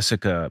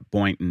Jessica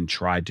Boynton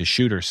tried to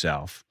shoot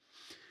herself,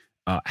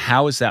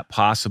 how is that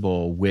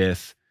possible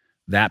with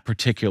that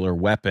particular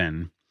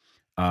weapon?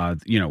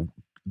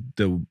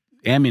 The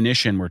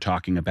ammunition we're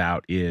talking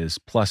about is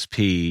plus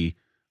P,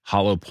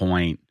 hollow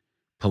point,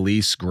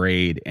 police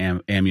grade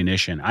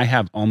ammunition. I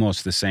have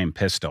almost the same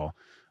pistol.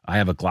 I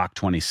have a Glock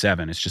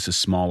 27. It's just a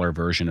smaller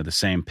version of the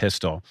same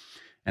pistol.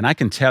 And I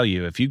can tell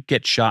you, if you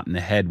get shot in the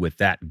head with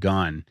that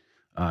gun,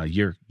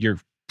 you're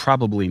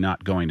probably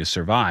not going to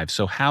survive.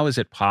 So how is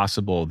it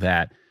possible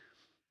that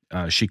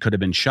she could have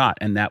been shot?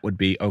 And that would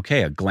be,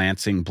 okay, a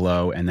glancing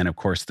blow. And then, of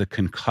course, the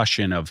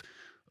concussion of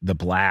the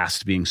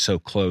blast being so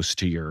close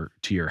to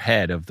your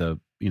head of the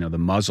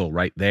muzzle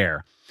right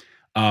there.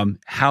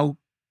 How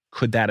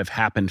could that have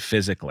happened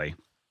physically?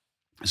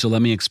 So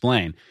let me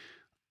explain.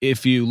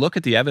 If you look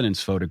at the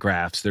evidence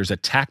photographs, there's a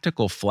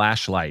tactical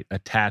flashlight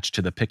attached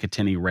to the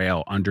Picatinny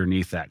rail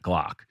underneath that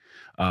Glock.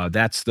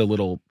 That's the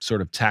little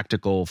sort of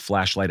tactical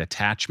flashlight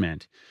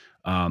attachment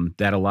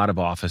that a lot of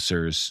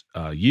officers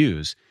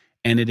use,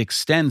 and it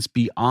extends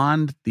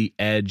beyond the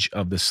edge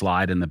of the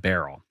slide in the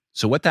barrel.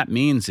 So what that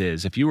means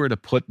is if you were to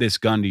put this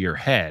gun to your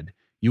head,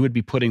 you would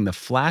be putting the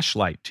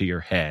flashlight to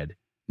your head,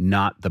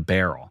 not the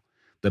barrel.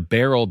 The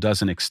barrel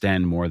doesn't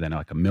extend more than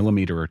like a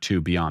millimeter or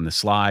two beyond the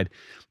slide,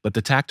 but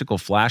the tactical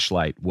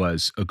flashlight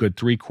was a good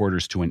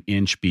 3/4 to an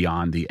inch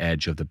beyond the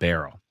edge of the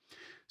barrel.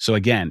 So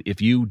again,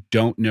 if you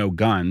don't know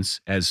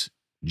guns, as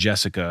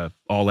Jessica,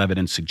 all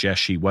evidence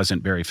suggests she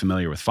wasn't very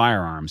familiar with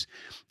firearms,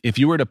 if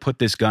you were to put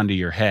this gun to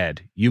your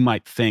head, you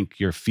might think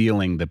you're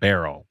feeling the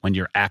barrel when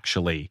you're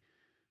actually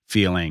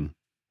feeling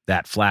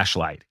that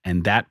flashlight.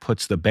 And that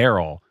puts the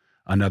barrel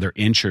another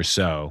inch or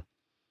so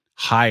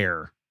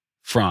higher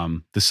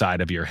from the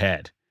side of your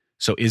head.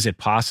 So is it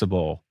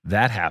possible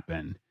that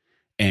happened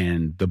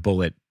and the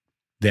bullet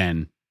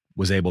then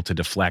was able to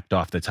deflect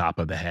off the top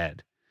of the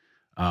head?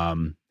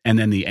 And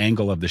then the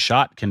angle of the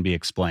shot can be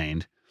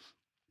explained,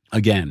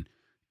 again,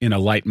 in a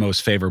light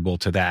most favorable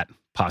to that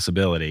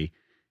possibility,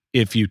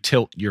 if you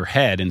tilt your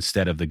head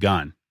instead of the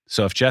gun.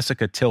 So if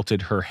Jessica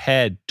tilted her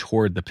head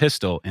toward the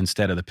pistol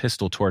instead of the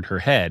pistol toward her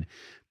head,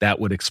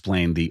 that would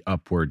explain the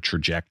upward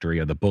trajectory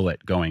of the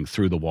bullet going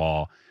through the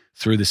wall,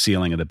 through the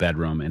ceiling of the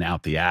bedroom, and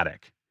out the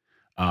attic.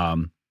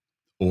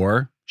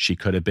 Or she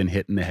could have been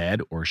hit in the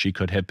head, or she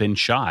could have been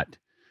shot.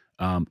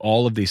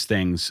 All of these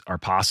things are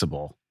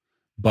possible,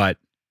 but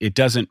it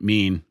doesn't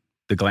mean,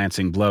 the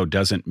glancing blow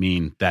doesn't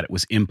mean that it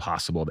was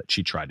impossible that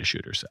she tried to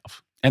shoot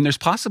herself. And there's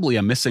possibly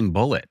a missing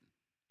bullet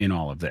in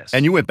all of this.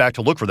 And you went back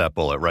to look for that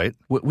bullet, right?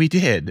 We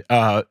did.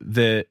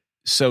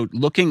 So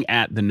looking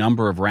at the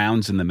number of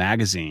rounds in the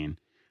magazine,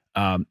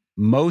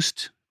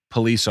 most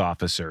police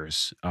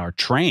officers are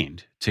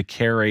trained to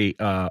carry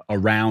a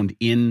round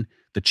in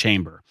the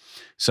chamber.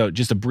 So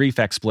just a brief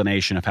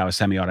explanation of how a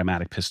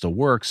semi-automatic pistol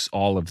works.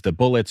 All of the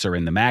bullets are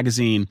in the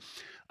magazine.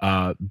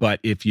 But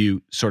if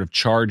you sort of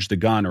charge the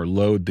gun or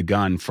load the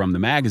gun from the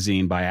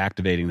magazine by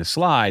activating the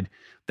slide,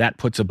 that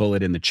puts a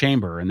bullet in the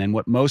chamber. And then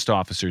what most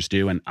officers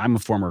do, and I'm a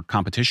former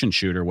competition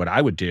shooter, what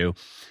I would do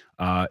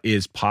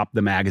is pop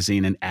the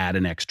magazine and add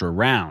an extra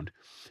round.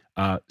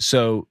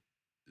 So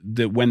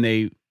when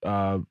they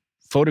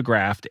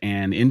photographed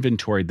and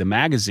inventoried the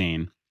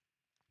magazine,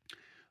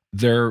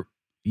 there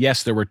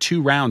were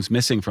 2 rounds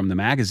missing from the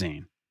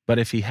magazine. But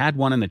if he had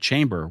one in the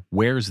chamber,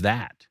 where's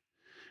that?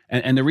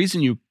 And the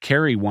reason you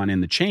carry one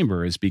in the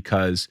chamber is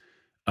because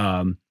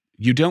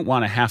you don't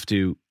want to have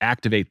to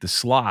activate the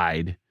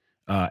slide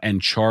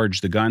and charge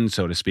the gun,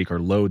 so to speak, or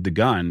load the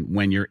gun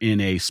when you're in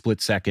a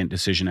split-second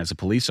decision as a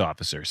police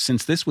officer.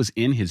 Since this was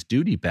in his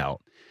duty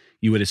belt,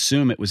 you would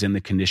assume it was in the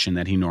condition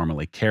that he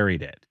normally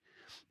carried it.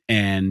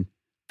 And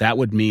that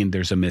would mean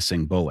there's a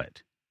missing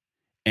bullet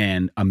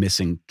and a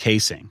missing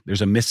casing.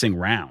 There's a missing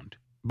round.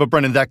 But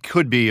Brendan, that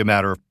could be a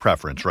matter of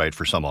preference, right,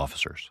 for some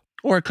officers?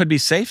 Or it could be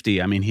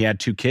safety. I mean, he had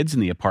 2 kids in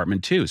the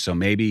apartment too. So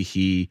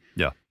maybe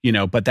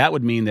but that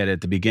would mean that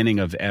at the beginning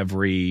of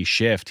every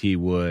shift, he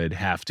would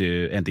have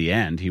to, at the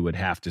end, he would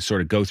have to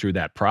sort of go through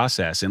that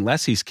process,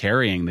 unless he's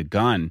carrying the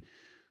gun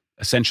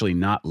essentially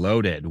not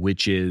loaded,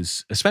 which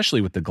is,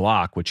 especially with the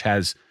Glock, which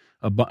has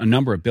a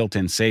number of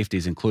built-in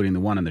safeties, including the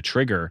one on the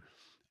trigger.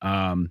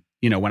 When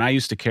I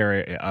used to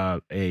carry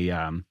a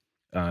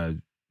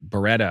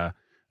Beretta,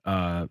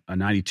 a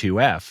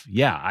 92F,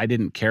 I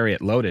didn't carry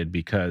it loaded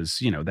because,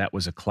 that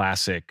was a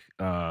classic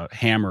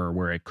hammer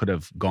where it could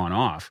have gone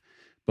off.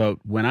 But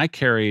when I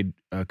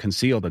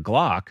concealed a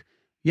Glock,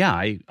 yeah,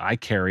 I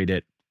carried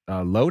it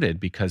loaded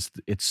because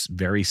it's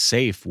very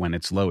safe when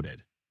it's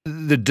loaded.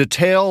 The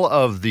detail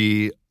of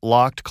the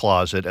locked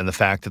closet and the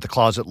fact that the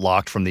closet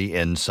locked from the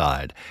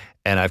inside,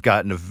 and I've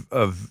gotten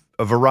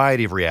a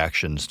variety of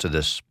reactions to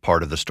this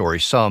part of the story.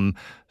 Some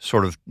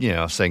sort of,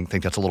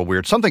 think that's a little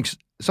weird. Some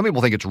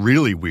people think it's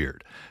really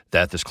weird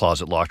that this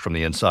closet locked from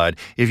the inside.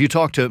 If you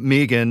talk to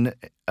Megan,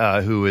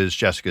 who is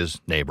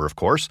Jessica's neighbor, of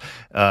course,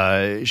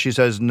 she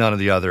says none of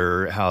the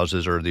other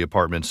houses or the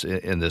apartments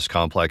in this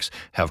complex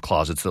have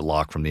closets that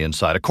lock from the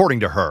inside,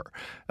 according to her.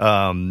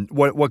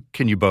 What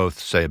can you both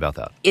say about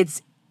that?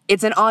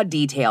 It's an odd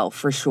detail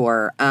for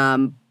sure,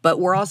 but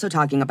we're also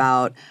talking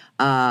about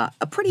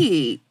a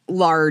pretty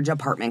large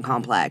apartment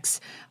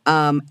complex,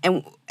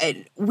 and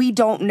we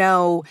don't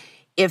know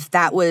if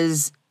that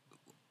was,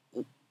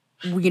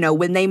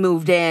 when they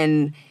moved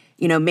in,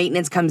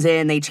 maintenance comes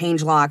in, they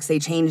change locks, they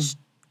change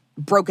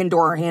broken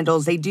door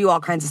handles, they do all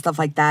kinds of stuff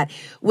like that.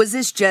 Was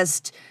this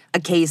just a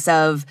case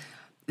of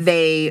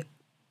they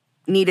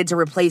needed to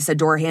replace a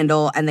door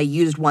handle and they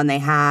used one they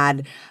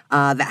had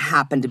that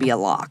happened to be a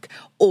lock?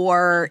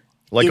 Or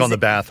like on the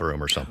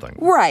bathroom or something.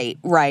 Right.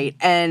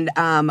 And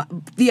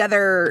the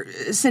other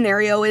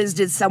scenario is,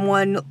 did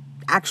someone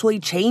actually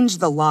change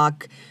the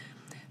lock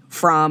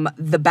from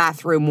the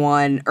bathroom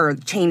one, or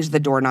change the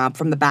doorknob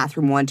from the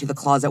bathroom one to the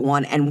closet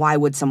one, and why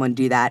would someone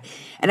do that?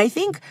 And I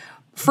think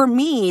for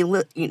me,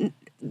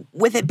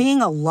 with it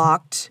being a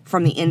locked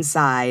from the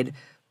inside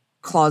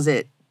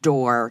closet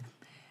door,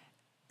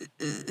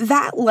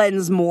 that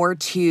lends more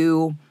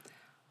to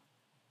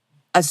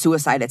a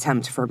suicide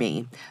attempt for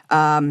me.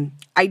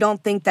 I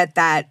don't think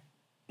that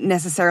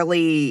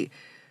necessarily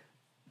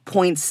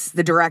points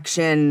the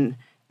direction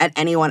at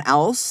anyone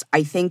else.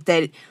 I think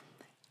that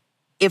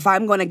if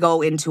I'm going to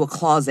go into a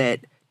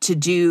closet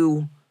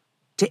to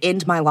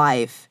end my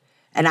life,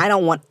 and I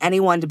don't want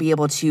anyone to be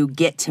able to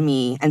get to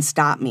me and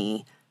stop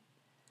me,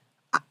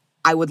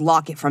 I would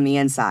lock it from the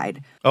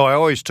inside. Oh, I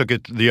always took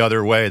it the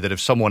other way, that if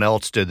someone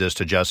else did this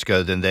to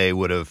Jessica, then they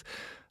would have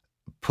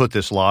put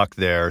this lock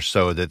there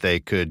so that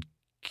they could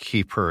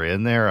keep her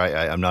in there.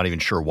 I'm not even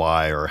sure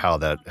why or how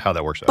that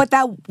works out. But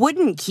that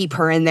wouldn't keep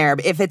her in there.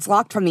 If it's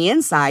locked from the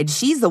inside,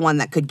 she's the one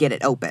that could get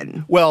it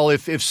open. Well,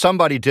 if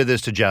somebody did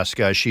this to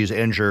Jessica, she's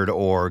injured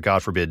or,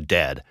 God forbid,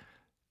 dead,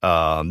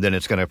 then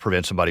it's going to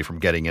prevent somebody from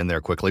getting in there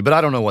quickly. But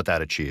I don't know what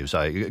that achieves.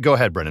 Go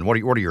ahead, Brendan. What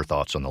are your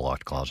thoughts on the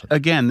locked closet?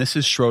 Again, this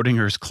is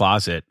Schrodinger's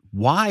closet.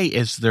 Why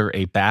is there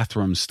a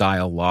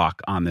bathroom-style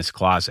lock on this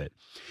closet?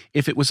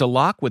 If it was a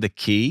lock with a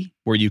key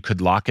where you could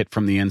lock it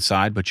from the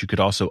inside, but you could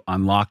also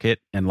unlock it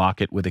and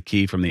lock it with a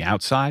key from the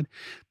outside,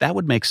 that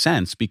would make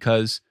sense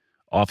because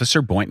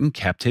Officer Boynton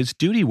kept his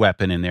duty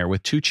weapon in there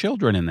with 2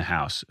 children in the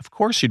house. Of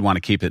course, you'd want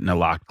to keep it in a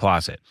locked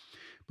closet.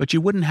 But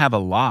you wouldn't have a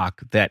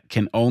lock that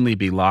can only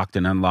be locked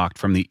and unlocked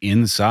from the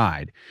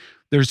inside.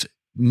 There's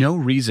no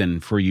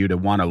reason for you to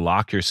want to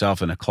lock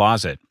yourself in a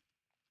closet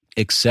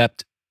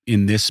except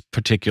in this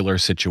particular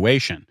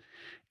situation.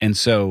 And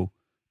so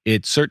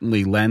it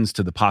certainly lends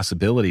to the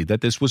possibility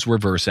that this was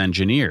reverse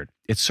engineered.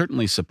 It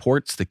certainly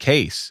supports the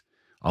case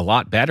a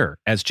lot better,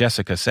 as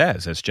Jessica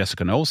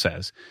Knoll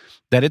says,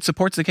 that it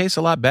supports the case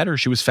a lot better.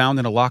 She was found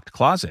in a locked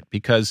closet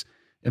because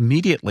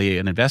immediately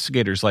an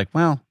investigator's like,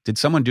 well, did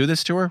someone do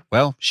this to her?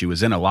 Well, she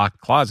was in a locked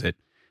closet.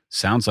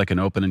 Sounds like an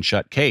open and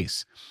shut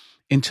case.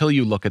 Until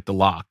you look at the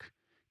lock.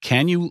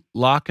 Can you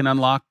lock and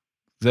unlock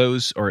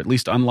those, or at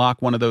least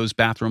unlock one of those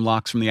bathroom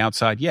locks from the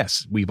outside?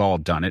 Yes, we've all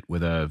done it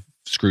with a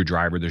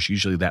screwdriver. There's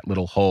usually that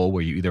little hole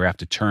where you either have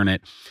to turn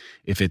it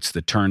if it's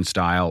the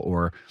turnstile,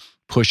 or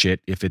push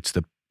it if it's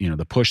the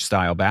push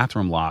style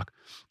bathroom lock.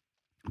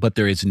 But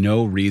there is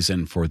no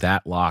reason for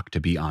that lock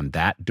to be on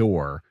that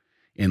door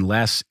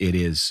unless it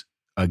is,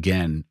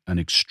 again, an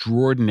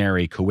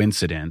extraordinary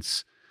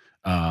coincidence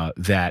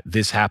that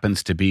this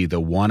happens to be the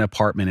one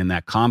apartment in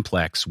that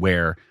complex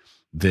where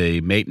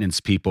the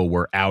maintenance people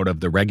were out of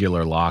the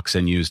regular locks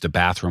and used a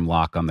bathroom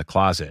lock on the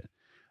closet.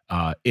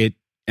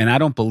 And I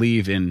don't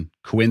believe in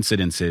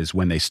coincidences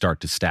when they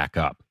start to stack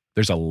up.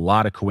 There's a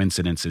lot of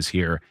coincidences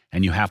here,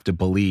 and you have to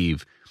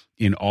believe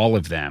in all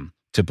of them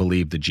to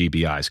believe the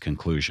GBI's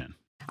conclusion.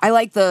 I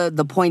like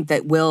the point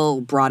that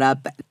Will brought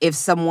up. If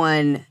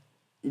someone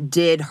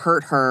did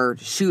hurt her,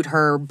 shoot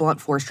her,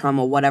 blunt force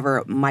trauma, whatever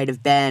it might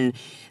have been,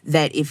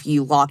 that if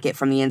you lock it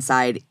from the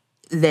inside,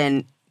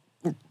 then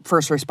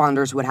first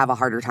responders would have a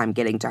harder time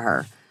getting to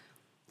her.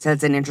 So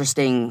that's an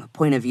interesting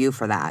point of view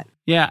for that.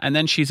 Yeah, and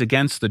then she's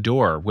against the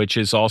door, which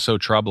is also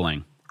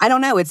troubling. I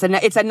don't know. It's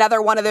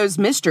another one of those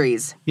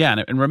mysteries.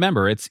 Yeah, and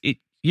remember,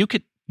 you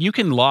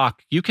can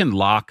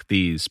lock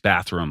these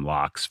bathroom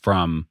locks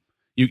from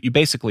you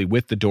basically,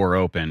 with the door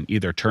open,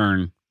 either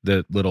turn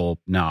the little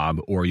knob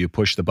or you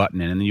push the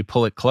button in and then you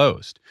pull it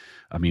closed.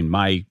 I mean,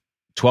 my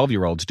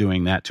 12-year-old's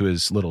doing that to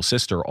his little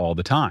sister all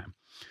the time.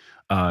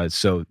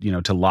 So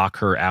to lock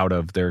her out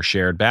of their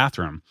shared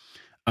bathroom.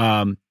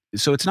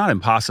 So it's not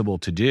impossible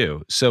to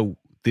do. So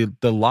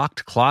the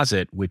locked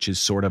closet, which is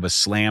sort of a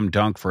slam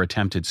dunk for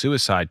attempted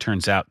suicide,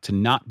 turns out to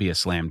not be a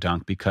slam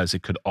dunk because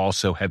it could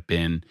also have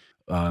been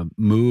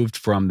moved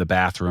from the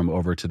bathroom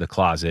over to the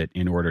closet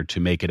in order to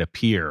make it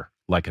appear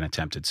like an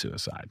attempted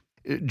suicide.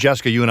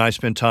 Jessica, you and I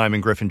spent time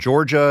in Griffin,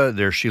 Georgia.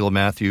 There's Sheila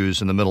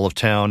Matthews in the middle of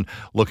town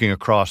looking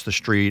across the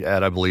street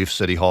at, I believe,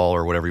 City Hall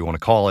or whatever you want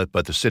to call it,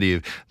 but the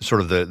city,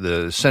 sort of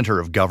the center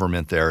of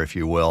government there, if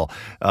you will.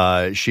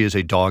 She is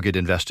a dogged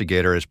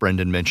investigator, as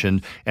Brendan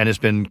mentioned, and has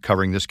been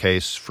covering this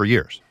case for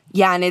years.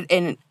 Yeah,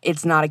 and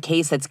it's not a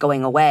case that's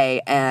going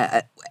away.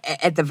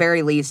 At the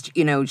very least,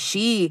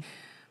 she's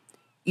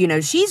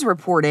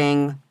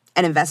reporting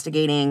and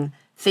investigating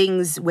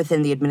things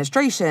within the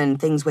administration,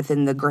 things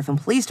within the Griffin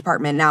Police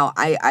Department. Now,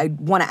 I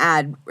want to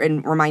add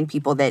and remind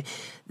people that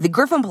the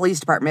Griffin Police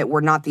Department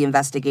were not the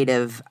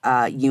investigative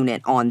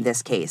unit on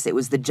this case. It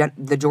was the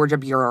Georgia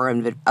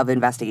Bureau of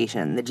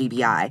Investigation, the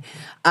GBI.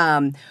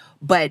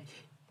 But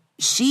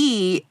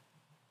she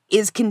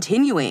is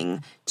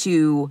continuing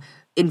to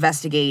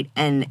investigate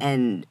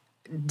and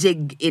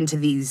dig into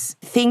these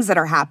things that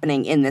are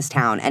happening in this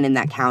town and in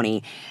that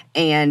county.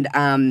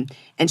 And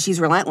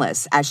she's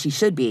relentless, as she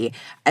should be.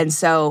 And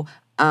so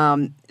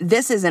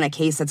this isn't a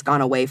case that's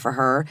gone away for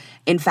her.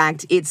 In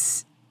fact,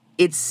 it's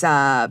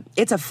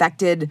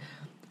affected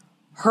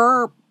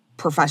her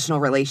professional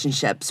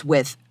relationships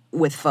with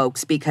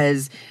folks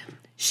because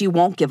she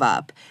won't give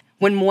up.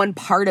 When one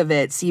part of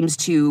it seems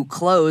to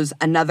close,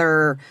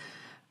 another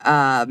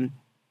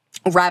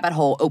rabbit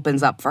hole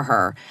opens up for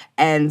her.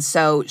 And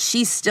so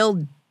she's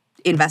still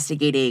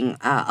investigating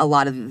a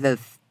lot of the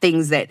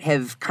things that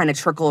have kind of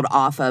trickled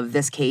off of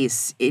this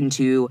case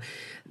into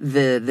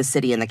the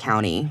city and the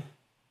county.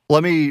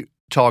 Let me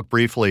talk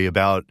briefly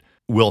about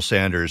Will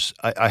Sanders.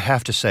 I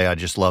have to say I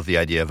just love the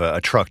idea of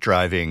a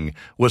truck-driving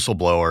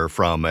whistleblower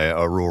from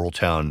a rural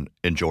town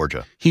in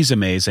Georgia. He's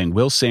amazing.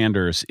 Will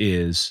Sanders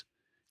is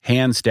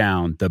hands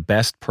down the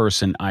best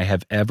person I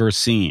have ever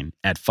seen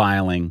at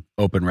filing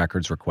open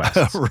records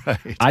requests.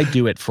 Right. I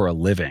do it for a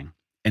living,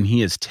 and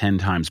he is 10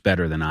 times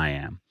better than I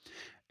am.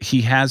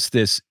 He has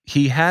this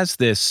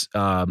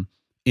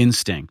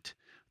instinct.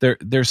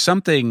 There's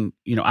something,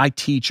 I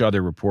teach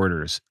other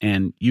reporters,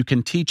 and you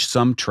can teach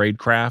some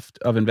tradecraft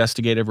of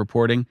investigative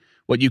reporting.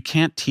 What you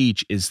can't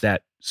teach is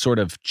that sort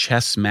of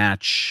chess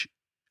match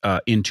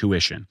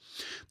intuition,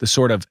 the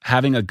sort of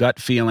having a gut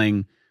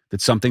feeling that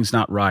something's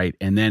not right,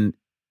 and then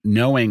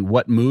knowing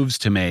what moves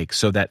to make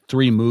so that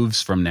 3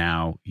 moves from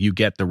now you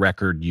get the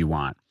record you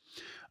want.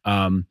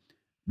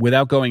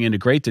 Without going into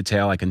great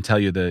detail, I can tell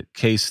you the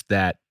case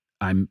that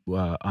on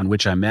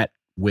which I met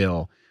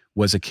Will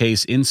was a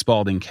case in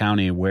Spalding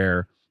County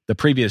where the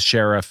previous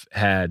sheriff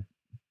had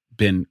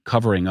been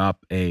covering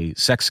up a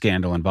sex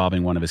scandal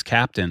involving one of his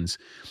captains,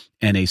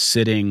 and a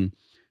sitting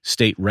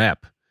state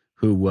rep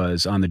who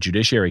was on the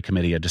Judiciary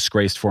Committee, a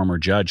disgraced former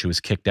judge who was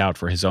kicked out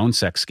for his own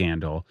sex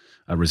scandal,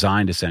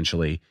 resigned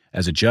essentially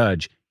as a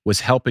judge,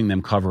 was helping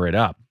them cover it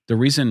up. The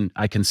reason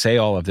I can say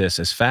all of this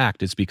as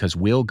fact is because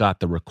Will got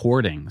the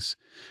recordings.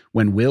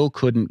 When Will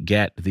couldn't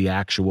get the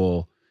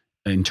actual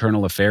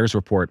internal affairs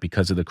report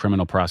because of the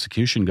criminal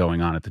prosecution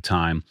going on at the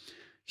time,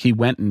 he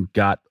went and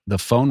got the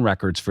phone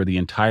records for the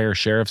entire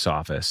sheriff's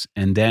office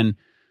and then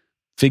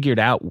figured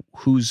out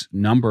whose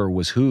number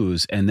was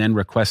whose, and then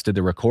requested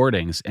the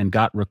recordings and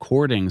got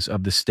recordings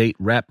of the state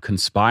rep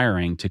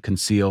conspiring to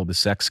conceal the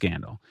sex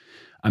scandal.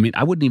 I mean,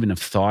 I wouldn't even have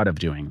thought of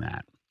doing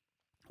that.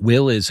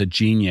 Will is a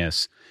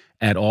genius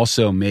at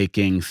also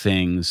making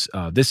things,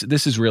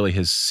 this is really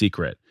his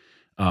secret.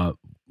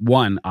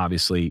 One,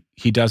 obviously,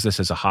 he does this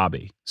as a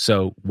hobby.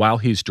 So while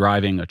he's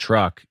driving a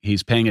truck,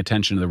 he's paying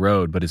attention to the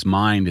road, but his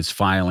mind is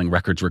filing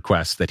records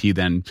requests that he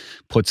then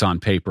puts on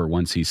paper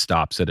once he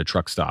stops at a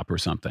truck stop or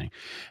something.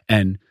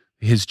 And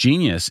his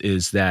genius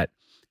is that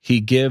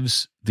he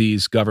gives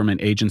these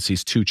government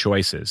agencies 2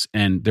 choices,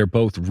 and they're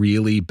both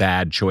really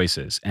bad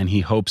choices. And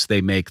he hopes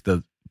they make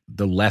the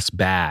less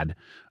bad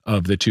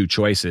of the 2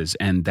 choices,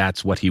 and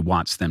that's what he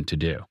wants them to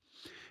do.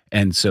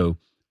 And so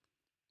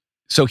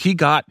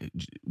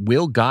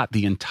Will got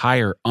the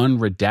entire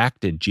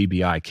unredacted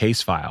GBI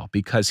case file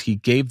because he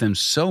gave them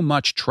so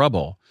much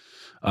trouble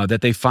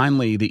that they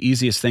finally, the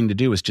easiest thing to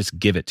do is just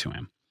give it to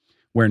him.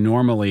 Where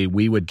normally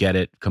we would get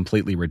it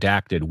completely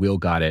redacted, Will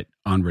got it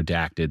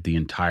unredacted, the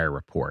entire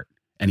report.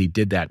 And he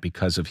did that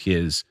because of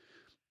his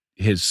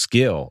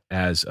skill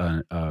as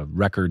a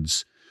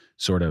records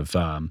sort of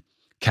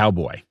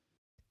cowboy.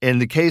 In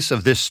the case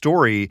of this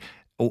story,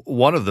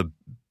 one of the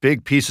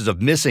big pieces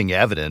of missing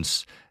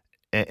evidence,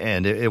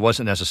 and it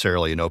wasn't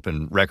necessarily an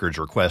open records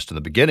request in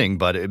the beginning,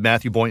 but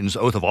Matthew Boynton's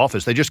oath of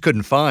office, they just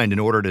couldn't find in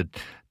order to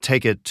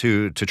take it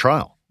to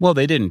trial. Well,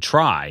 they didn't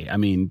try. I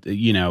mean,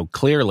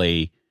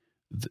 clearly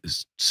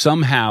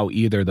somehow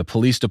either the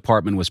police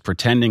department was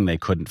pretending they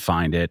couldn't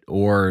find it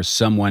or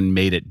someone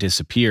made it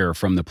disappear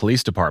from the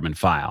police department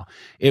file.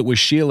 It was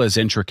Sheila's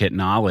intricate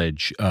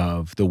knowledge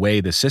of the way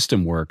the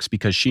system works,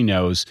 because she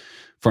knows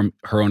from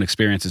her own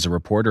experience as a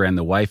reporter and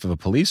the wife of a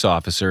police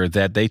officer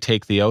that they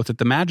take the oath at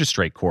the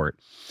magistrate court.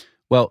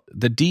 Well,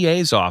 the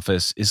DA's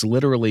office is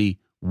literally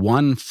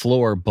one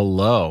floor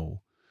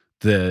below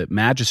the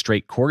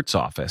magistrate court's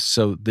office.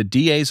 So the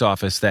DA's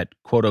office that,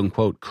 quote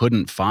unquote,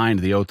 couldn't find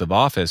the oath of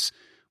office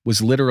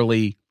was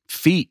literally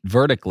feet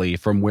vertically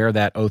from where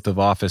that oath of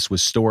office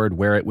was stored,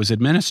 where it was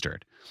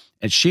administered.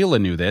 And Sheila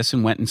knew this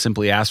and went and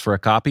simply asked for a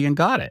copy and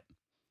got it.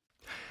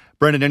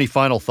 Brendan, any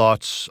final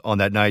thoughts on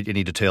that night?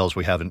 Any details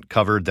we haven't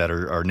covered that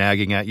are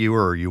nagging at you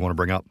or you want to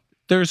bring up?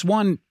 There's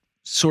one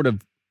sort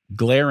of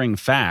glaring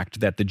fact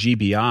that the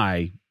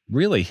GBI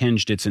really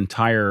hinged its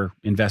entire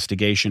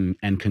investigation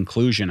and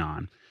conclusion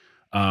on.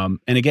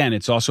 And again,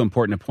 it's also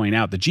important to point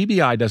out the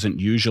GBI doesn't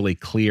usually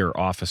clear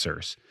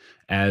officers.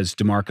 As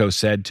DeMarco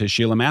said to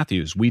Sheila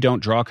Matthews, we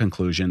don't draw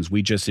conclusions,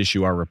 we just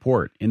issue our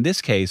report. In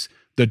this case,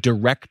 the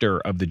director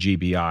of the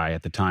GBI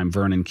at the time,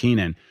 Vernon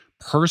Keenan,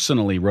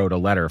 personally wrote a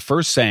letter,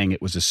 first saying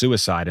it was a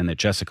suicide and that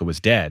Jessica was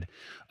dead,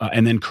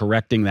 and then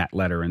correcting that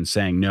letter and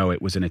saying, no,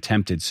 it was an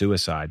attempted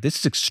suicide. This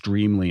is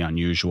extremely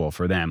unusual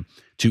for them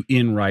to,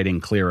 in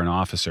writing, clear an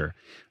officer.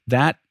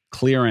 That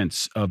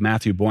clearance of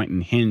Matthew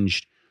Boynton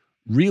hinged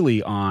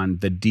really on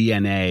the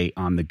DNA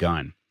on the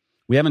gun.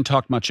 We haven't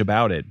talked much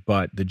about it,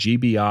 but the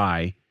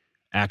GBI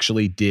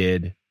actually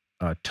did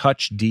a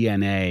touch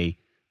DNA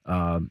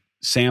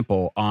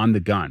sample on the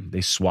gun.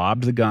 They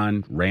swabbed the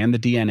gun, ran the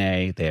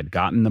DNA. They had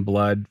gotten the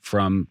blood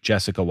from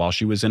Jessica while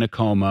she was in a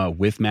coma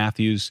with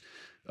Matthew's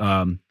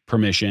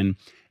permission,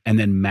 and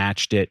then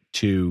matched it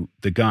to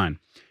the gun.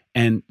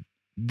 And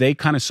they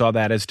kind of saw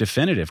that as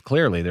definitive,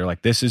 clearly. They're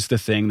like, this is the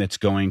thing that's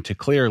going to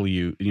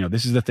clearly,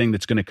 this is the thing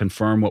that's going to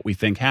confirm what we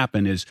think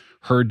happened is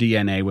her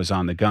DNA was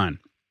on the gun.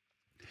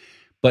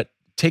 But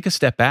take a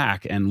step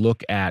back and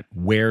look at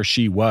where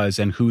she was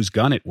and whose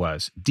gun it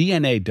was.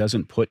 DNA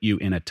doesn't put you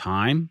in a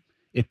time,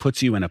 it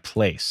puts you in a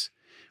place.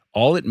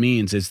 All it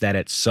means is that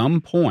at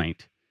some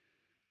point,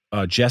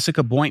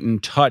 Jessica Boynton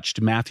touched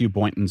Matthew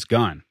Boynton's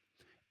gun,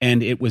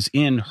 and it was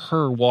in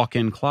her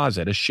walk-in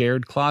closet, a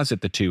shared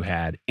closet the two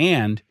had,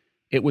 and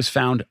it was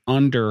found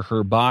under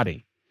her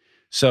body.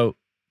 So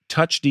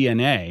touch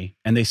DNA,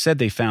 and they said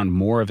they found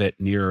more of it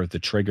near the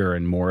trigger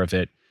and more of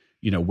it,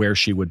 where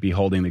she would be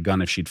holding the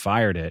gun if she'd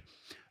fired it.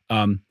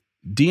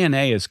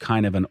 DNA is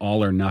kind of an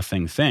all or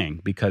nothing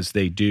thing because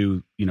they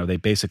do, they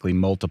basically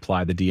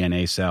multiply the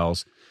DNA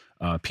cells,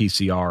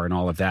 PCR and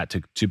all of that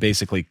to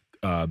basically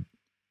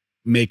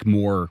make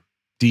more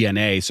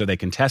DNA so they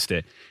can test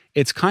it.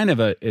 It's kind of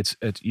it's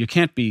you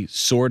can't be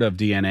sort of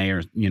DNA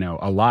or,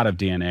 a lot of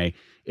DNA.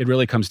 It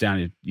really comes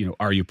down to,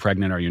 are you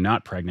pregnant? Are you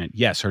not pregnant?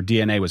 Yes, her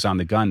DNA was on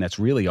the gun. That's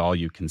really all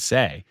you can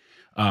say.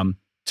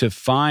 To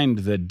find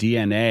the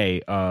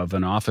DNA of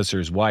an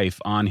officer's wife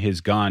on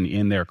his gun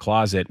in their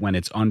closet when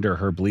it's under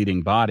her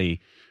bleeding body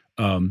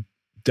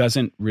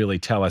doesn't really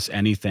tell us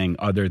anything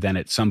other than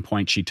at some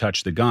point she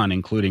touched the gun,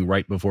 including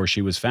right before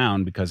she was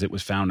found because it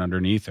was found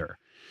underneath her.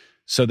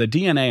 So the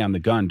DNA on the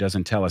gun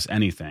doesn't tell us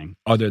anything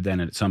other than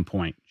at some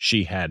point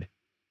she had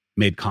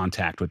made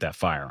contact with that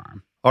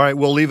firearm. All right,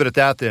 we'll leave it at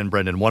that then,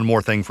 Brendan. One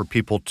more thing for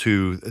people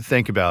to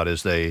think about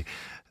as they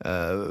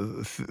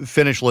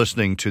finish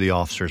listening to the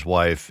officer's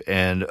wife.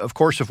 And, of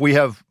course, if we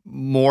have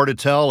more to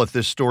tell, if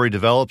this story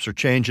develops or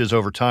changes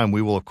over time,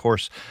 we will, of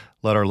course,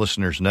 let our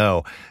listeners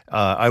know.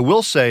 I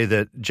will say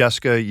that,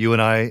 Jessica, you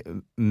and I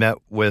met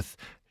with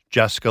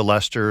Jessica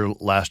Lester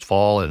last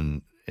fall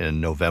in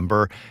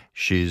November.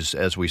 She's,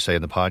 as we say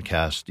in the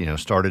podcast,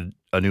 started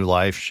a new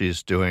life.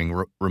 She's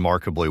doing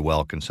remarkably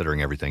well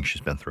considering everything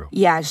she's been through.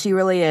 Yeah, she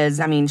really is.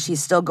 I mean,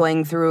 she's still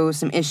going through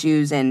some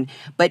issues,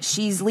 but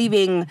she's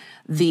leaving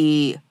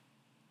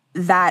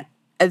that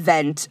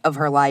event of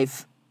her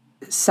life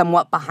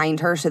somewhat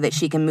behind her so that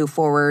she can move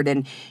forward.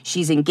 And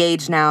she's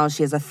engaged now.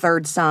 She has a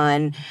third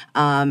son,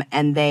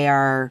 and they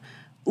are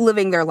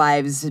living their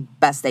lives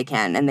best they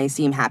can, and they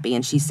seem happy.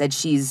 And she said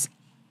she's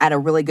at a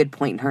really good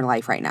point in her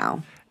life right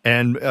now.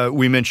 And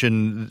we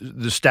mentioned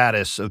the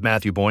status of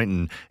Matthew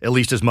Boynton, at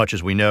least as much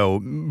as we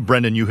know.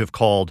 Brendan, you have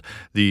called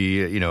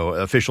the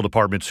official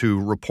departments who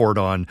report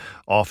on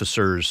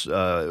officers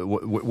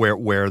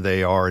where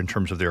they are in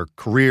terms of their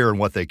career and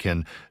what they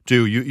can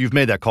do. You've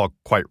made that call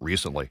quite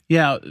recently.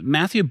 Yeah,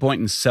 Matthew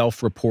Boynton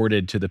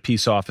self-reported to the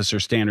Peace Officer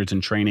Standards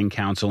and Training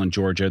Council in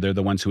Georgia. They're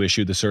the ones who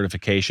issue the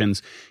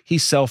certifications. He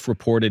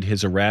self-reported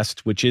his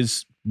arrest, which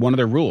is one of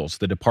their rules.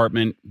 The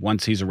department,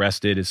 once he's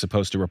arrested, is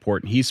supposed to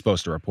report, and he's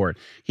supposed to report.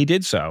 He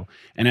did so.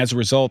 And as a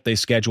result, they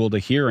scheduled a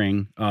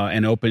hearing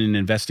and opened an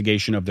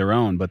investigation of their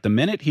own. But the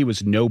minute he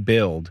was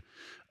no-billed,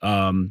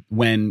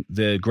 when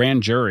the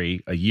grand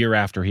jury, a year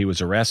after he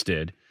was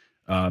arrested,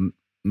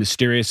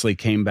 mysteriously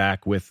came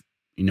back with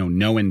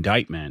no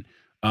indictment,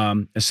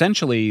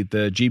 essentially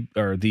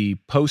the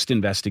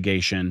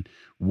post-investigation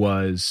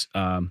was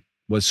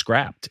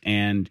scrapped,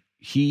 and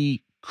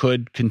he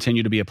could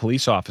continue to be a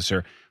police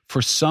officer.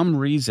 For some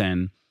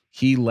reason,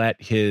 he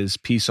let his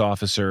peace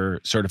officer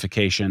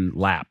certification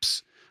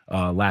lapse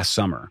last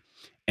summer.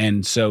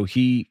 And so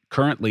he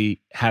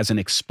currently has an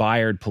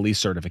expired police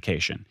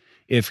certification.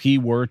 if he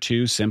were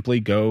to simply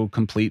go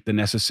complete the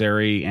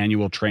necessary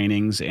annual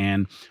trainings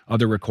and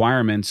other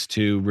requirements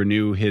to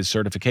renew his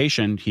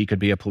certification, he could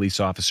be a police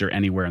officer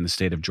anywhere in the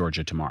state of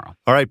Georgia tomorrow.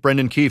 All right,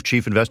 Brendan Keefe,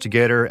 Chief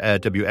Investigator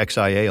at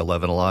WXIA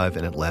 11 Alive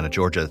in Atlanta,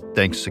 Georgia.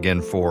 Thanks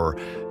again for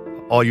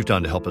all you've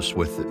done to help us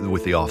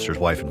with the officer's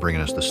wife and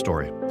bringing us this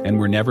story. And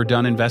we're never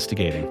done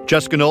investigating.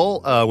 Jessica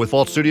Knoll with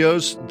Vault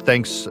Studios,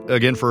 thanks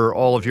again for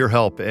all of your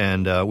help.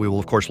 And we will,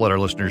 of course, let our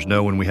listeners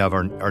know when we have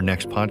our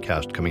next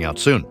podcast coming out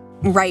soon.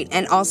 Right.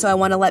 And also, I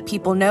want to let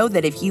people know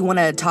that if you want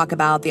to talk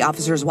about the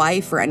officer's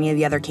wife or any of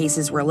the other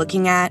cases we're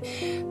looking at,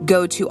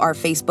 go to our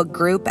Facebook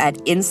group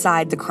at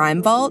Inside the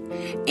Crime Vault,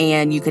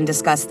 and you can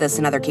discuss this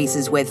and other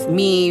cases with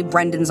me.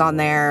 Brendan's on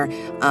there,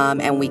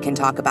 and we can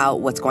talk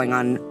about what's going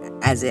on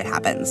as it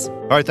happens.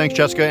 All right. Thanks,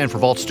 Jessica. And for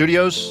Vault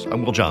Studios,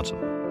 I'm Will Johnson.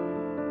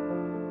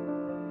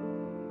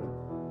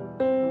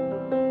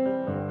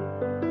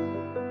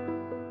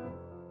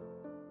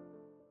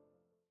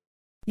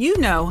 You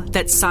know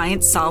that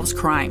science solves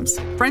crimes.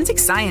 Forensic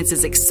science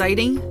is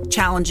exciting,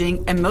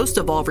 challenging, and most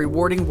of all,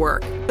 rewarding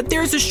work. But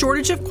there's a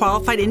shortage of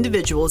qualified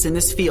individuals in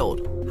this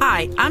field.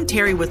 Hi, I'm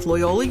Terry with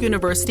Loyola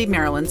University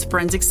Maryland's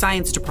Forensic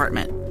Science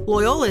Department.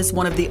 Loyola is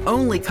one of the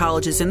only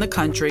colleges in the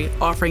country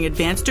offering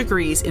advanced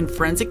degrees in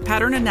forensic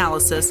pattern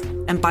analysis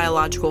and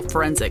biological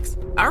forensics.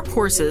 Our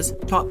courses,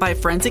 taught by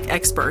forensic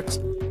experts,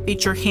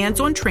 feature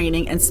hands-on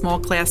training and small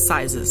class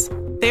sizes.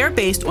 They are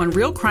based on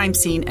real crime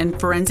scene and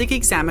forensic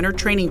examiner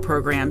training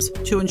programs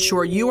to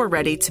ensure you are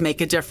ready to make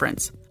a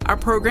difference. Our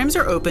programs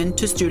are open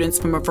to students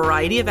from a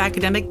variety of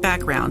academic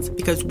backgrounds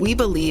because we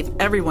believe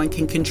everyone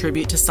can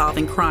contribute to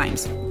solving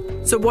crimes.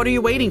 So what are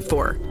you waiting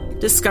for?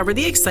 Discover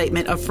the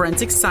excitement of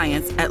forensic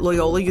science at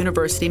Loyola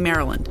University,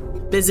 Maryland.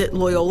 Visit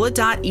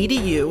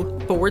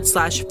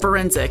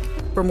loyola.edu/forensic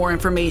for more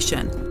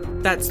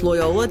information. That's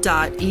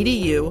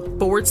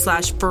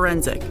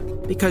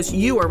loyola.edu/forensic, because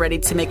you are ready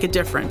to make a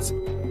difference.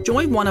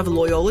 Join one of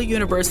Loyola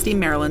University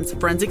Maryland's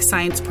forensic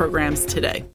science programs today.